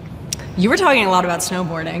 You were talking a lot about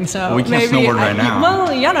snowboarding, so well, we can't maybe snowboard right now.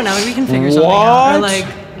 Well, yeah, I don't know. Maybe we can figure something out. Or like,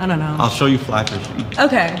 I don't know. I'll show you fly fishing.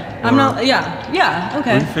 Okay. I'm not. Yeah.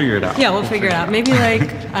 Okay. We'll figure it out. Yeah, we'll figure it out. Maybe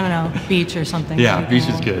like I don't know, beach or something. Yeah, like beach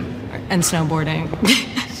that. is good. And snowboarding.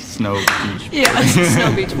 Snow beach. Yeah,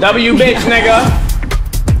 snow beach. W bitch, nigga.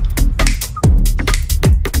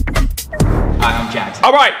 Hi, I'm Jackson.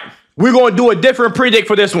 All right, we're gonna do a different predict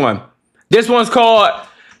for this one. This one's called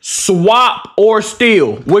swap or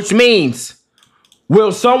steal, which means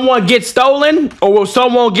will someone get stolen or will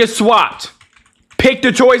someone get swapped? Pick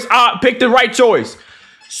the choice. Pick the right choice.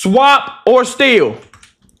 Swap or steal.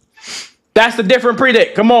 That's the different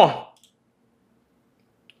predict. Come on.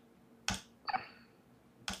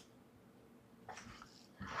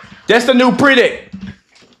 That's the new predict.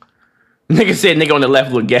 Nigga said nigga on the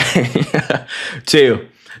left look gay. Chill.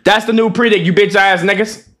 That's the new predict, you bitch ass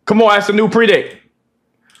niggas. Come on, that's the new predict.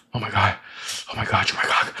 Oh my god. Oh my god, you're my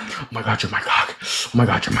cock. Oh my god, you're my cock. Oh my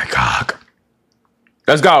god, you're my cock.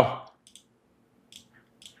 Let's go.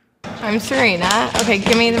 I'm Serena. Okay,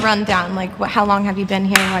 give me the rundown. Like, how long have you been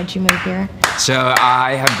here? Why'd you move here? So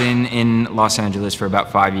I have been in Los Angeles for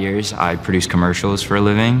about 5 years. I produce commercials for a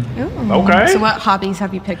living. Ooh. Okay. So what hobbies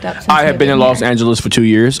have you picked up since I have been in Los here? Angeles for 2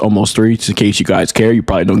 years, almost 3. Just in case you guys care, you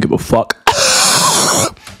probably don't give a fuck.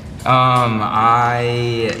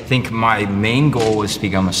 I think my main goal was to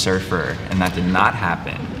become a surfer, and that did not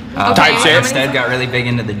happen. Type shit. Instead, got really big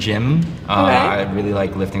into the gym. I really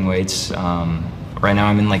like lifting weights. Right now,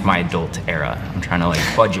 I'm in like my adult era. I'm trying to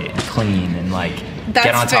like budget, clean, and like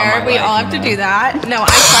get on top That's fair. of my We life, all have to do that. No, I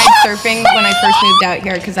tried surfing when I first moved out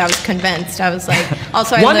here because I was convinced. I was like,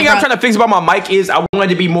 also, One thing I'm trying to fix about my mic is I wanted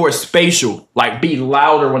to be more spatial, like be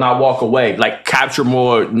louder when I walk away, like capture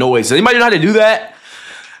more noise. Does anybody know how to do that?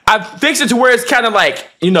 I fixed it to where it's kind of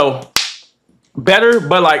like, you know, better,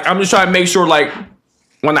 but like I'm just trying to make sure like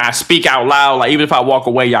when I speak out loud, like even if I walk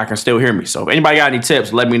away, y'all can still hear me. So if anybody got any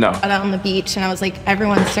tips, let me know. Out on the beach and I was like,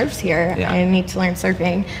 everyone surfs here. Yeah. I need to learn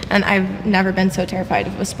surfing. And I've never been so terrified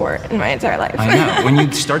of a sport in my entire life. I know. When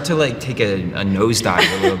you start to like take a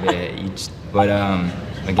nosedive a little bit, but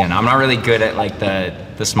again, I'm not really good at like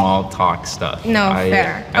the small talk stuff. No,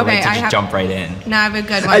 fair. I like to just jump right in. No, I have a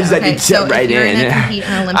good one. I just like to jump right if you're in. gonna compete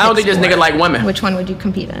in an Olympic I don't think this nigga like women. Which one would you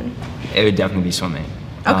compete in? It would definitely be swimming.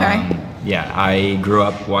 Okay. Yeah, I grew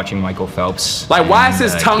up watching Michael Phelps. Like, why is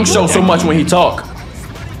his tongue show so much when he talk?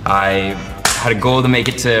 I had a goal to make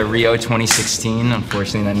it to Rio 2016.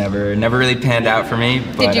 Unfortunately, that never really panned out for me.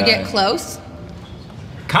 But, Did you get close?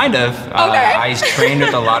 Kind of. Okay. I trained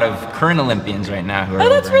with a lot of current Olympians right now who are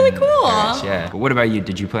that's over really in cool. Paris, yeah. But what about you?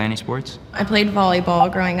 Did you play any sports? I played volleyball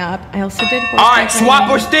growing up. I also did horseback. All right, swap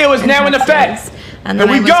or steal is now in effect. And then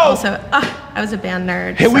Here we I go. was also, I was a band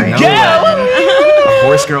nerd. Here we Sorry. go. A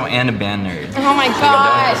horse girl and a band nerd. Oh my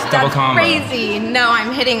gosh, Double that's combo. crazy. No,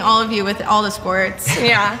 I'm hitting all of you with all the sports.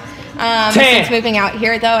 Yeah. Ten. Since moving out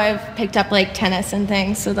here, though, I've picked up like tennis and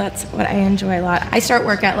things, so that's what I enjoy a lot. I start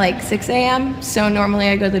work at like 6 a.m., so normally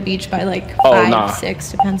I go to the beach by like 5,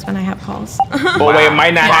 6, depends when I have calls. But wait, it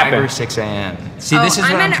might not 5 happen. or 6 a.m. See, this is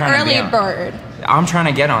what I'm I'm trying an to be early on. bird. I'm trying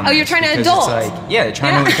to get on. Oh, you're this trying to because adult. It's like, yeah,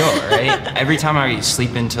 trying to adult, right? Every time I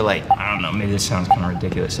sleep into like, I don't don't know, maybe this sounds kind of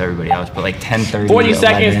ridiculous to everybody else, but like 10:30, 40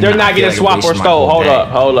 seconds, they're not getting swapped or stole. Hold up,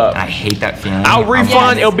 hold up. I hate that feeling. I'll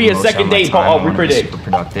refund, it'll be a second date. Oh, we predict. Super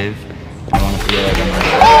productive. I want to feel like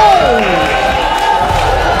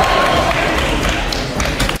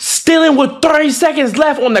I'm Stealing with 30 seconds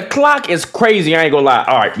left on the clock is crazy. I ain't gonna lie.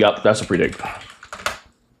 All right, yep, that's a predict.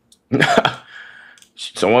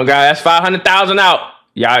 Someone got that's 500,000 out.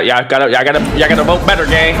 Y'all gotta vote better,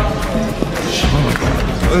 gang.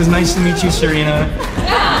 It was nice to meet you, Serena.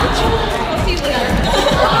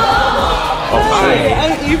 Hi,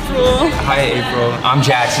 I'm April. Hi, April. I'm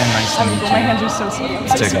Jackson. Nice to meet you. My hands are so sweaty.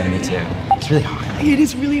 It's okay, me too. It's really hot. It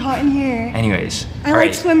is really hot in here. Anyways, I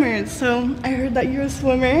like swimmers, so I heard that you're a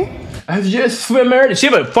swimmer. You're a swimmer? Does she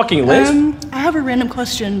have a fucking list? I have a random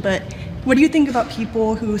question, but what do you think about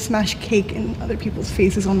people who smash cake in other people's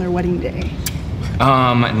faces on their wedding day?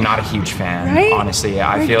 Not a huge fan, Right? honestly.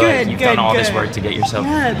 I Right, feel like good, you've done all this good. work to get yourself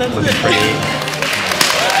Yeah, that's looking it.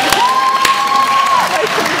 pretty.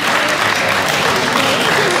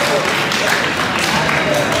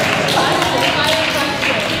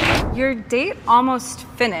 Your date almost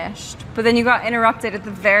finished, but then you got interrupted at the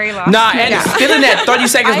very last Nah, minute. and still in that 30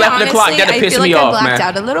 seconds left on the clock. Gotta piss me off, man. I feel like I blacked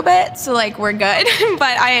out a little bit, so like we're good.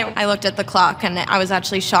 But I looked at the clock and I was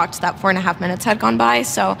actually shocked that 4.5 minutes had gone by.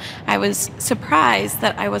 So I was surprised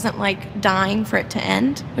that I wasn't like dying for it to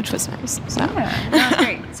end, which was nice. So Yeah, that's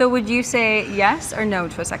great. So would you say yes or no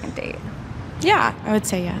to a second date? yeah, I would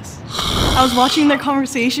say yes. I was watching their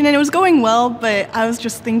conversation and it was going well, but I was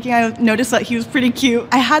just thinking, I noticed that he was pretty cute.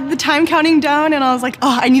 I had the time counting down and I was like,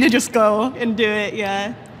 oh, I need to just go and do it,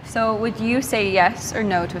 yeah. So would you say yes or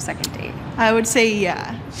no to a second date? I would say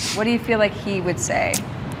yeah. What do you feel like he would say?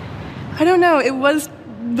 I don't know, it was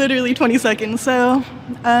literally 20 seconds, so,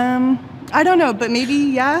 I don't know, but maybe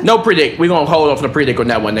yeah. No predict. We gonna hold off on the predict on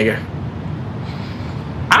that one, nigga.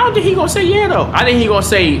 I don't think he gonna say yeah though. I think he gonna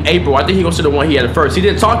say April. I think he gonna say the one he had at first. He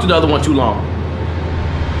didn't talk to the other one too long.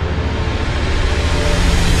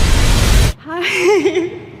 Hi.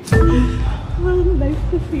 Well, nice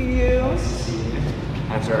to see you.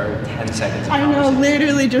 After our 10 seconds. I know,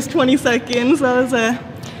 literally just 20 seconds. That was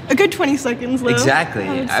a good 20 seconds, though. Exactly.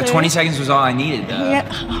 I would say. 20 seconds was all I needed, though.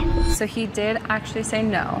 Yeah. So he did actually say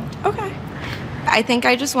no. Okay. I think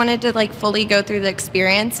I just wanted to like fully go through the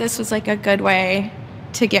experience. This was like a good way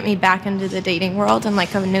to get me back into the dating world in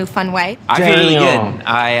like a new fun way. I feel really good.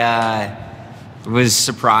 I was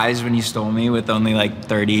surprised when you stole me with only like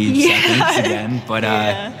 30 seconds again, but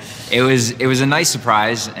it was a nice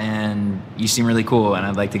surprise, and you seem really cool, and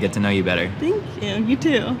I'd like to get to know you better. Thank you. You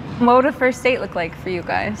too. What would a first date look like for you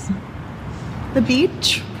guys? The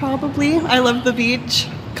beach, probably. I love the beach.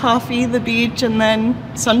 Coffee, the beach, and then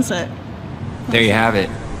sunset. There you have it.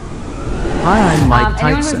 Hi, I'm Mike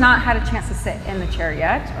Anyone who's Tyson. not had a chance to sit in the chair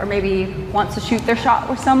yet, or maybe wants to shoot their shot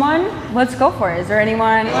with someone, let's go for it. Is there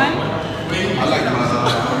anyone?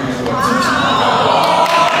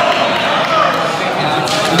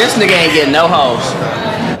 This nigga ain't getting no hoes.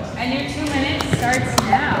 And your 2 minutes starts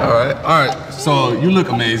now. All right. So you look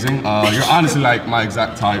amazing. You're honestly like my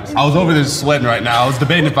exact type. I was over there sweating right now. I was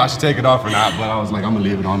debating if I should take it off or not, but I was like, I'm gonna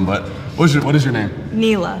leave it on. But what is your name?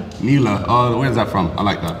 Neela. Neela. Where's that from? I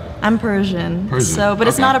like that. I'm Persian. Persian. So, but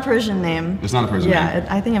it's Okay. not a Persian name. It's not a Persian name. Yeah,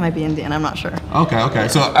 I think it might be Indian. I'm not sure. Okay.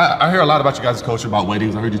 So I hear a lot about you guys' culture about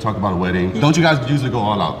weddings. I heard you talk about a wedding. Don't you guys usually go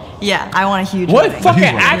all out? Yeah, I want a huge What wedding. fucking A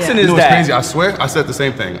huge wedding. accent You is know what's that? crazy? I swear, I said the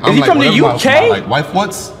same thing. Is he from the whatever UK? My like wife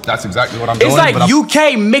wants. That's exactly what I'm doing. It's like but I'm-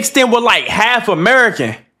 UK mixed in with like half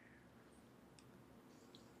American.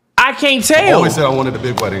 I can't I tell. always said I wanted a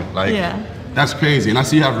big wedding. Like, that's crazy. And I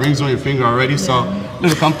see you have rings on your finger already, so a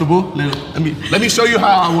little comfortable. Let me show you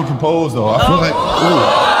how I would propose, though. I feel like,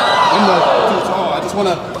 I'm not too tall.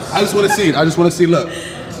 I just wanna see it. I just wanna see. Look,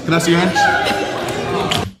 can I see your hand?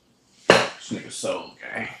 This nigga so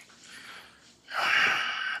gay.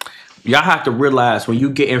 Y'all have to realize when you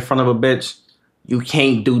get in front of a bitch, you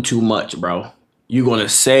can't do too much, bro. You gonna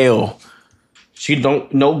sell.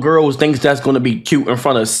 No girls thinks that's gonna be cute in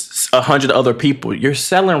front of 100 other people. You're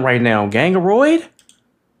selling right now, gangaroid.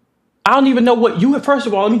 I don't even know what you. First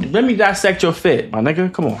of all, let me dissect your fit, my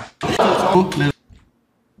nigga. Come on.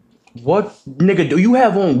 What nigga do you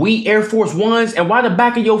have on? Wheat Air Force Ones, and why the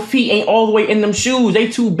back of your feet ain't all the way in them shoes? They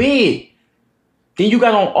too big. Then you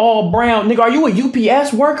got on all brown, nigga. Are you a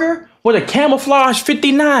UPS worker with a camouflage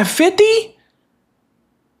 5950?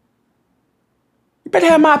 Better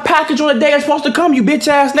have my package on the day it's supposed to come, you bitch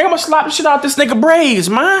ass nigga. I'm gonna slap the shit out this nigga braids,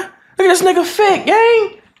 man. Look at this nigga fit,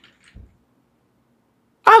 gang.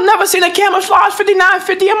 I've never seen a camouflage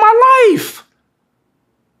 5950 in my life.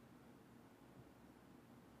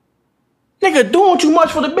 Nigga, doing too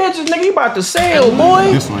much for the bitches. Nigga, you about to sail,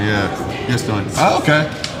 boy. This one, yeah. This one. Okay.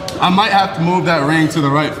 I might have to move that ring to the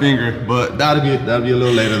right finger, but that'll be a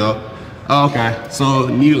little later though. Okay. So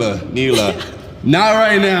Neela. Not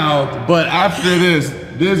right now, but after this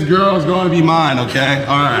girl's going to be mine. Okay.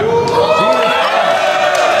 All right.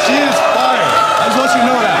 She is fire. I just want you to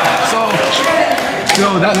know that.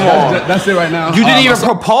 So that's it right now. You didn't even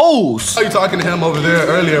propose. I saw you talking to him over there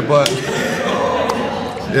earlier, but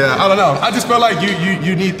yeah, I don't know. I just felt like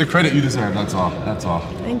you need the credit you deserve. That's all.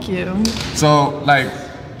 Thank you. So like,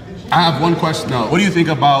 I have one question now. What do you think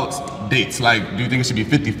about dates? Like, do you think it should be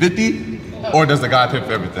 50-50? Or does the guy pay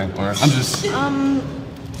for everything? Or I'm just...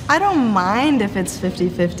 I don't mind if it's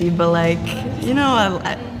 50-50, but like, you know,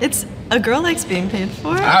 it's a girl likes being paid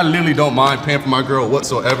for. I literally don't mind paying for my girl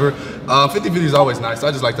whatsoever. 50-50 is always nice.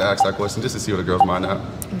 I just like to ask that question just to see what a girl's mind at.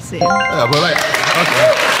 Let's see. Yeah, but like,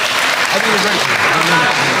 okay. I think it's great.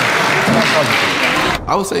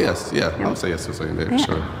 I would say yes. Yeah, I would say yes to something there,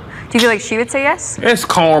 sure. Do you feel like she would say yes? It's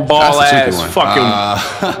cornball ass fucking.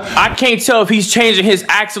 I can't tell if he's changing his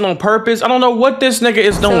accent on purpose. I don't know what this nigga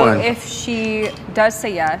is doing. So if she does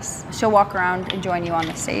say yes, she'll walk around and join you on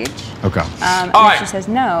the stage. Okay. And All if right. she says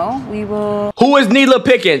no, we will. Who is Neela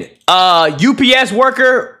picking? UPS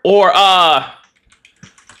worker or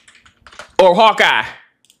Hawkeye?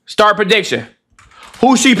 Start prediction.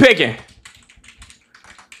 Who's she picking?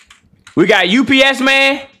 We got UPS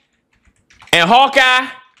man and Hawkeye.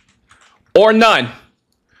 Or none.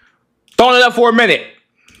 Throwing it up for a minute.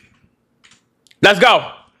 Let's go.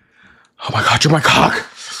 Oh my God, you're my cock.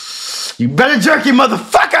 You better jerk it,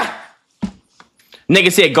 motherfucker.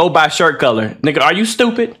 Nigga said go by shirt color. Nigga, are you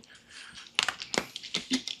stupid?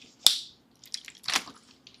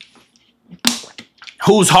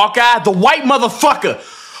 Who's Hawkeye? The white motherfucker.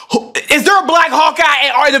 Is there a black Hawkeye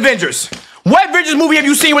in Art of Avengers? What Avengers movie have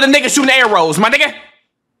you seen with a nigga shooting arrows, my nigga?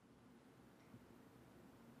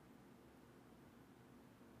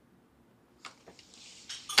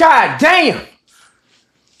 God damn.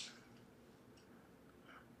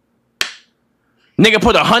 Nigga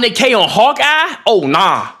put 100K on Hawkeye? Oh,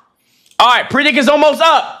 nah. All right, prediction's almost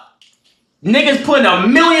up. Niggas putting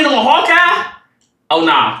 $1 million on Hawkeye? Oh,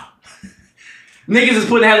 nah. Niggas is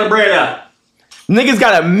putting hella bread up. Niggas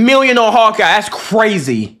got $1 million on Hawkeye. That's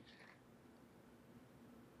crazy.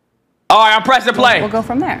 All right, I'm pressing play. We'll go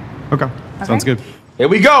from there. Okay. Sounds good. Here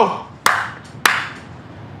we go.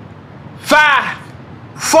 5,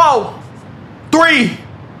 4, 3,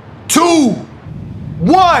 2,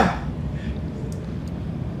 1.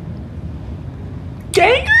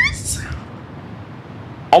 Gangers?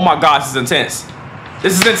 Oh my God, this is intense.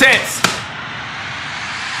 This is intense.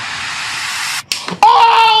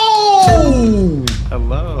 Oh!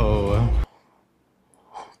 Hello.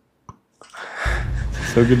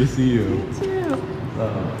 So good to see you.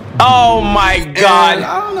 Oh my God. And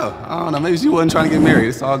I don't know. Maybe she wasn't trying to get married.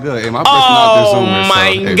 It's all good. Hey, my person out there somewhere.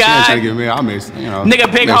 My so, if God. she ain't trying to get married, I may, you know.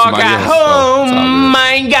 Nigga pick Hawkeye. Oh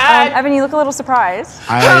my God. Evan, you look a little surprised.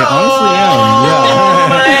 I honestly am. Yeah. Oh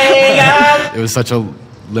my God. It was such a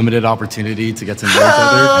limited opportunity to get to know each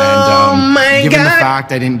other, and given the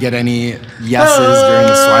fact I didn't get any yeses during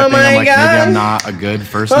the swiping, I'm like, maybe I'm not a good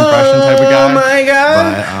first impression type of guy. Oh my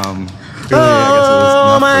God. But clearly, I guess it was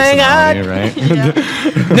enough personality, right?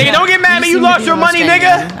 Nigga, don't get mad at me. You lost your money,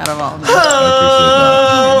 nigga. Out of all of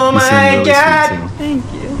Oh my God. Thank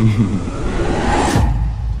you.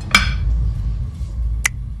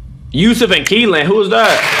 Yusuf and Keelan, who's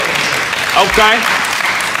that? Okay.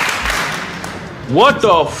 What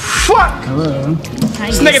the fuck? Hello.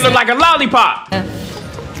 This nigga look like a lollipop.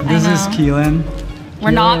 This is Keelan.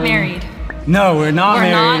 We're not married. No, we're not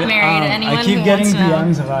married. We're not married. Anyone I keep who getting wants to know.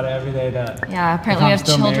 DMs about it every day. Yeah, apparently we have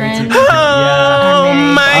children. Oh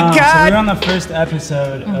my God. So we're on the first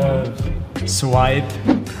episode of Swipe.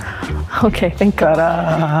 Okay, thank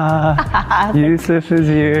God. Yusuf is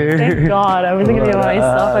here. Thank God. I wasn't gonna be by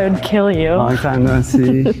myself. I would kill you. Long time no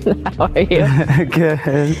see. How are you? Good.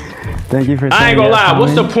 Thank you for saying I ain't gonna lie.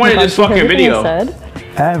 What's the point of this fucking video?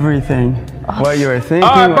 Everything. What you were thinking.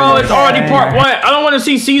 All right, bro. It's already part 1. I don't want to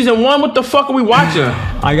see season 1. What the fuck are we watching?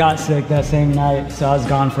 I got sick that same night, so I was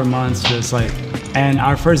gone for months, just like. And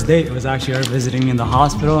our first date was actually her visiting me in the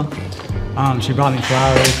hospital. She brought me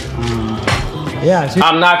flowers. Yeah.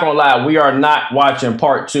 I'm not gonna lie. We are not watching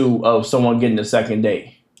part 2 of someone getting a second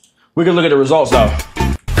date. We can look at the results though.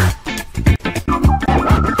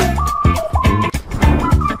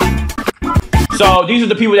 So these are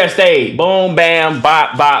the people that stayed. Boom, bam,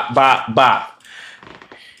 bop, bop, bop, bop.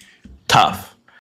 Tough.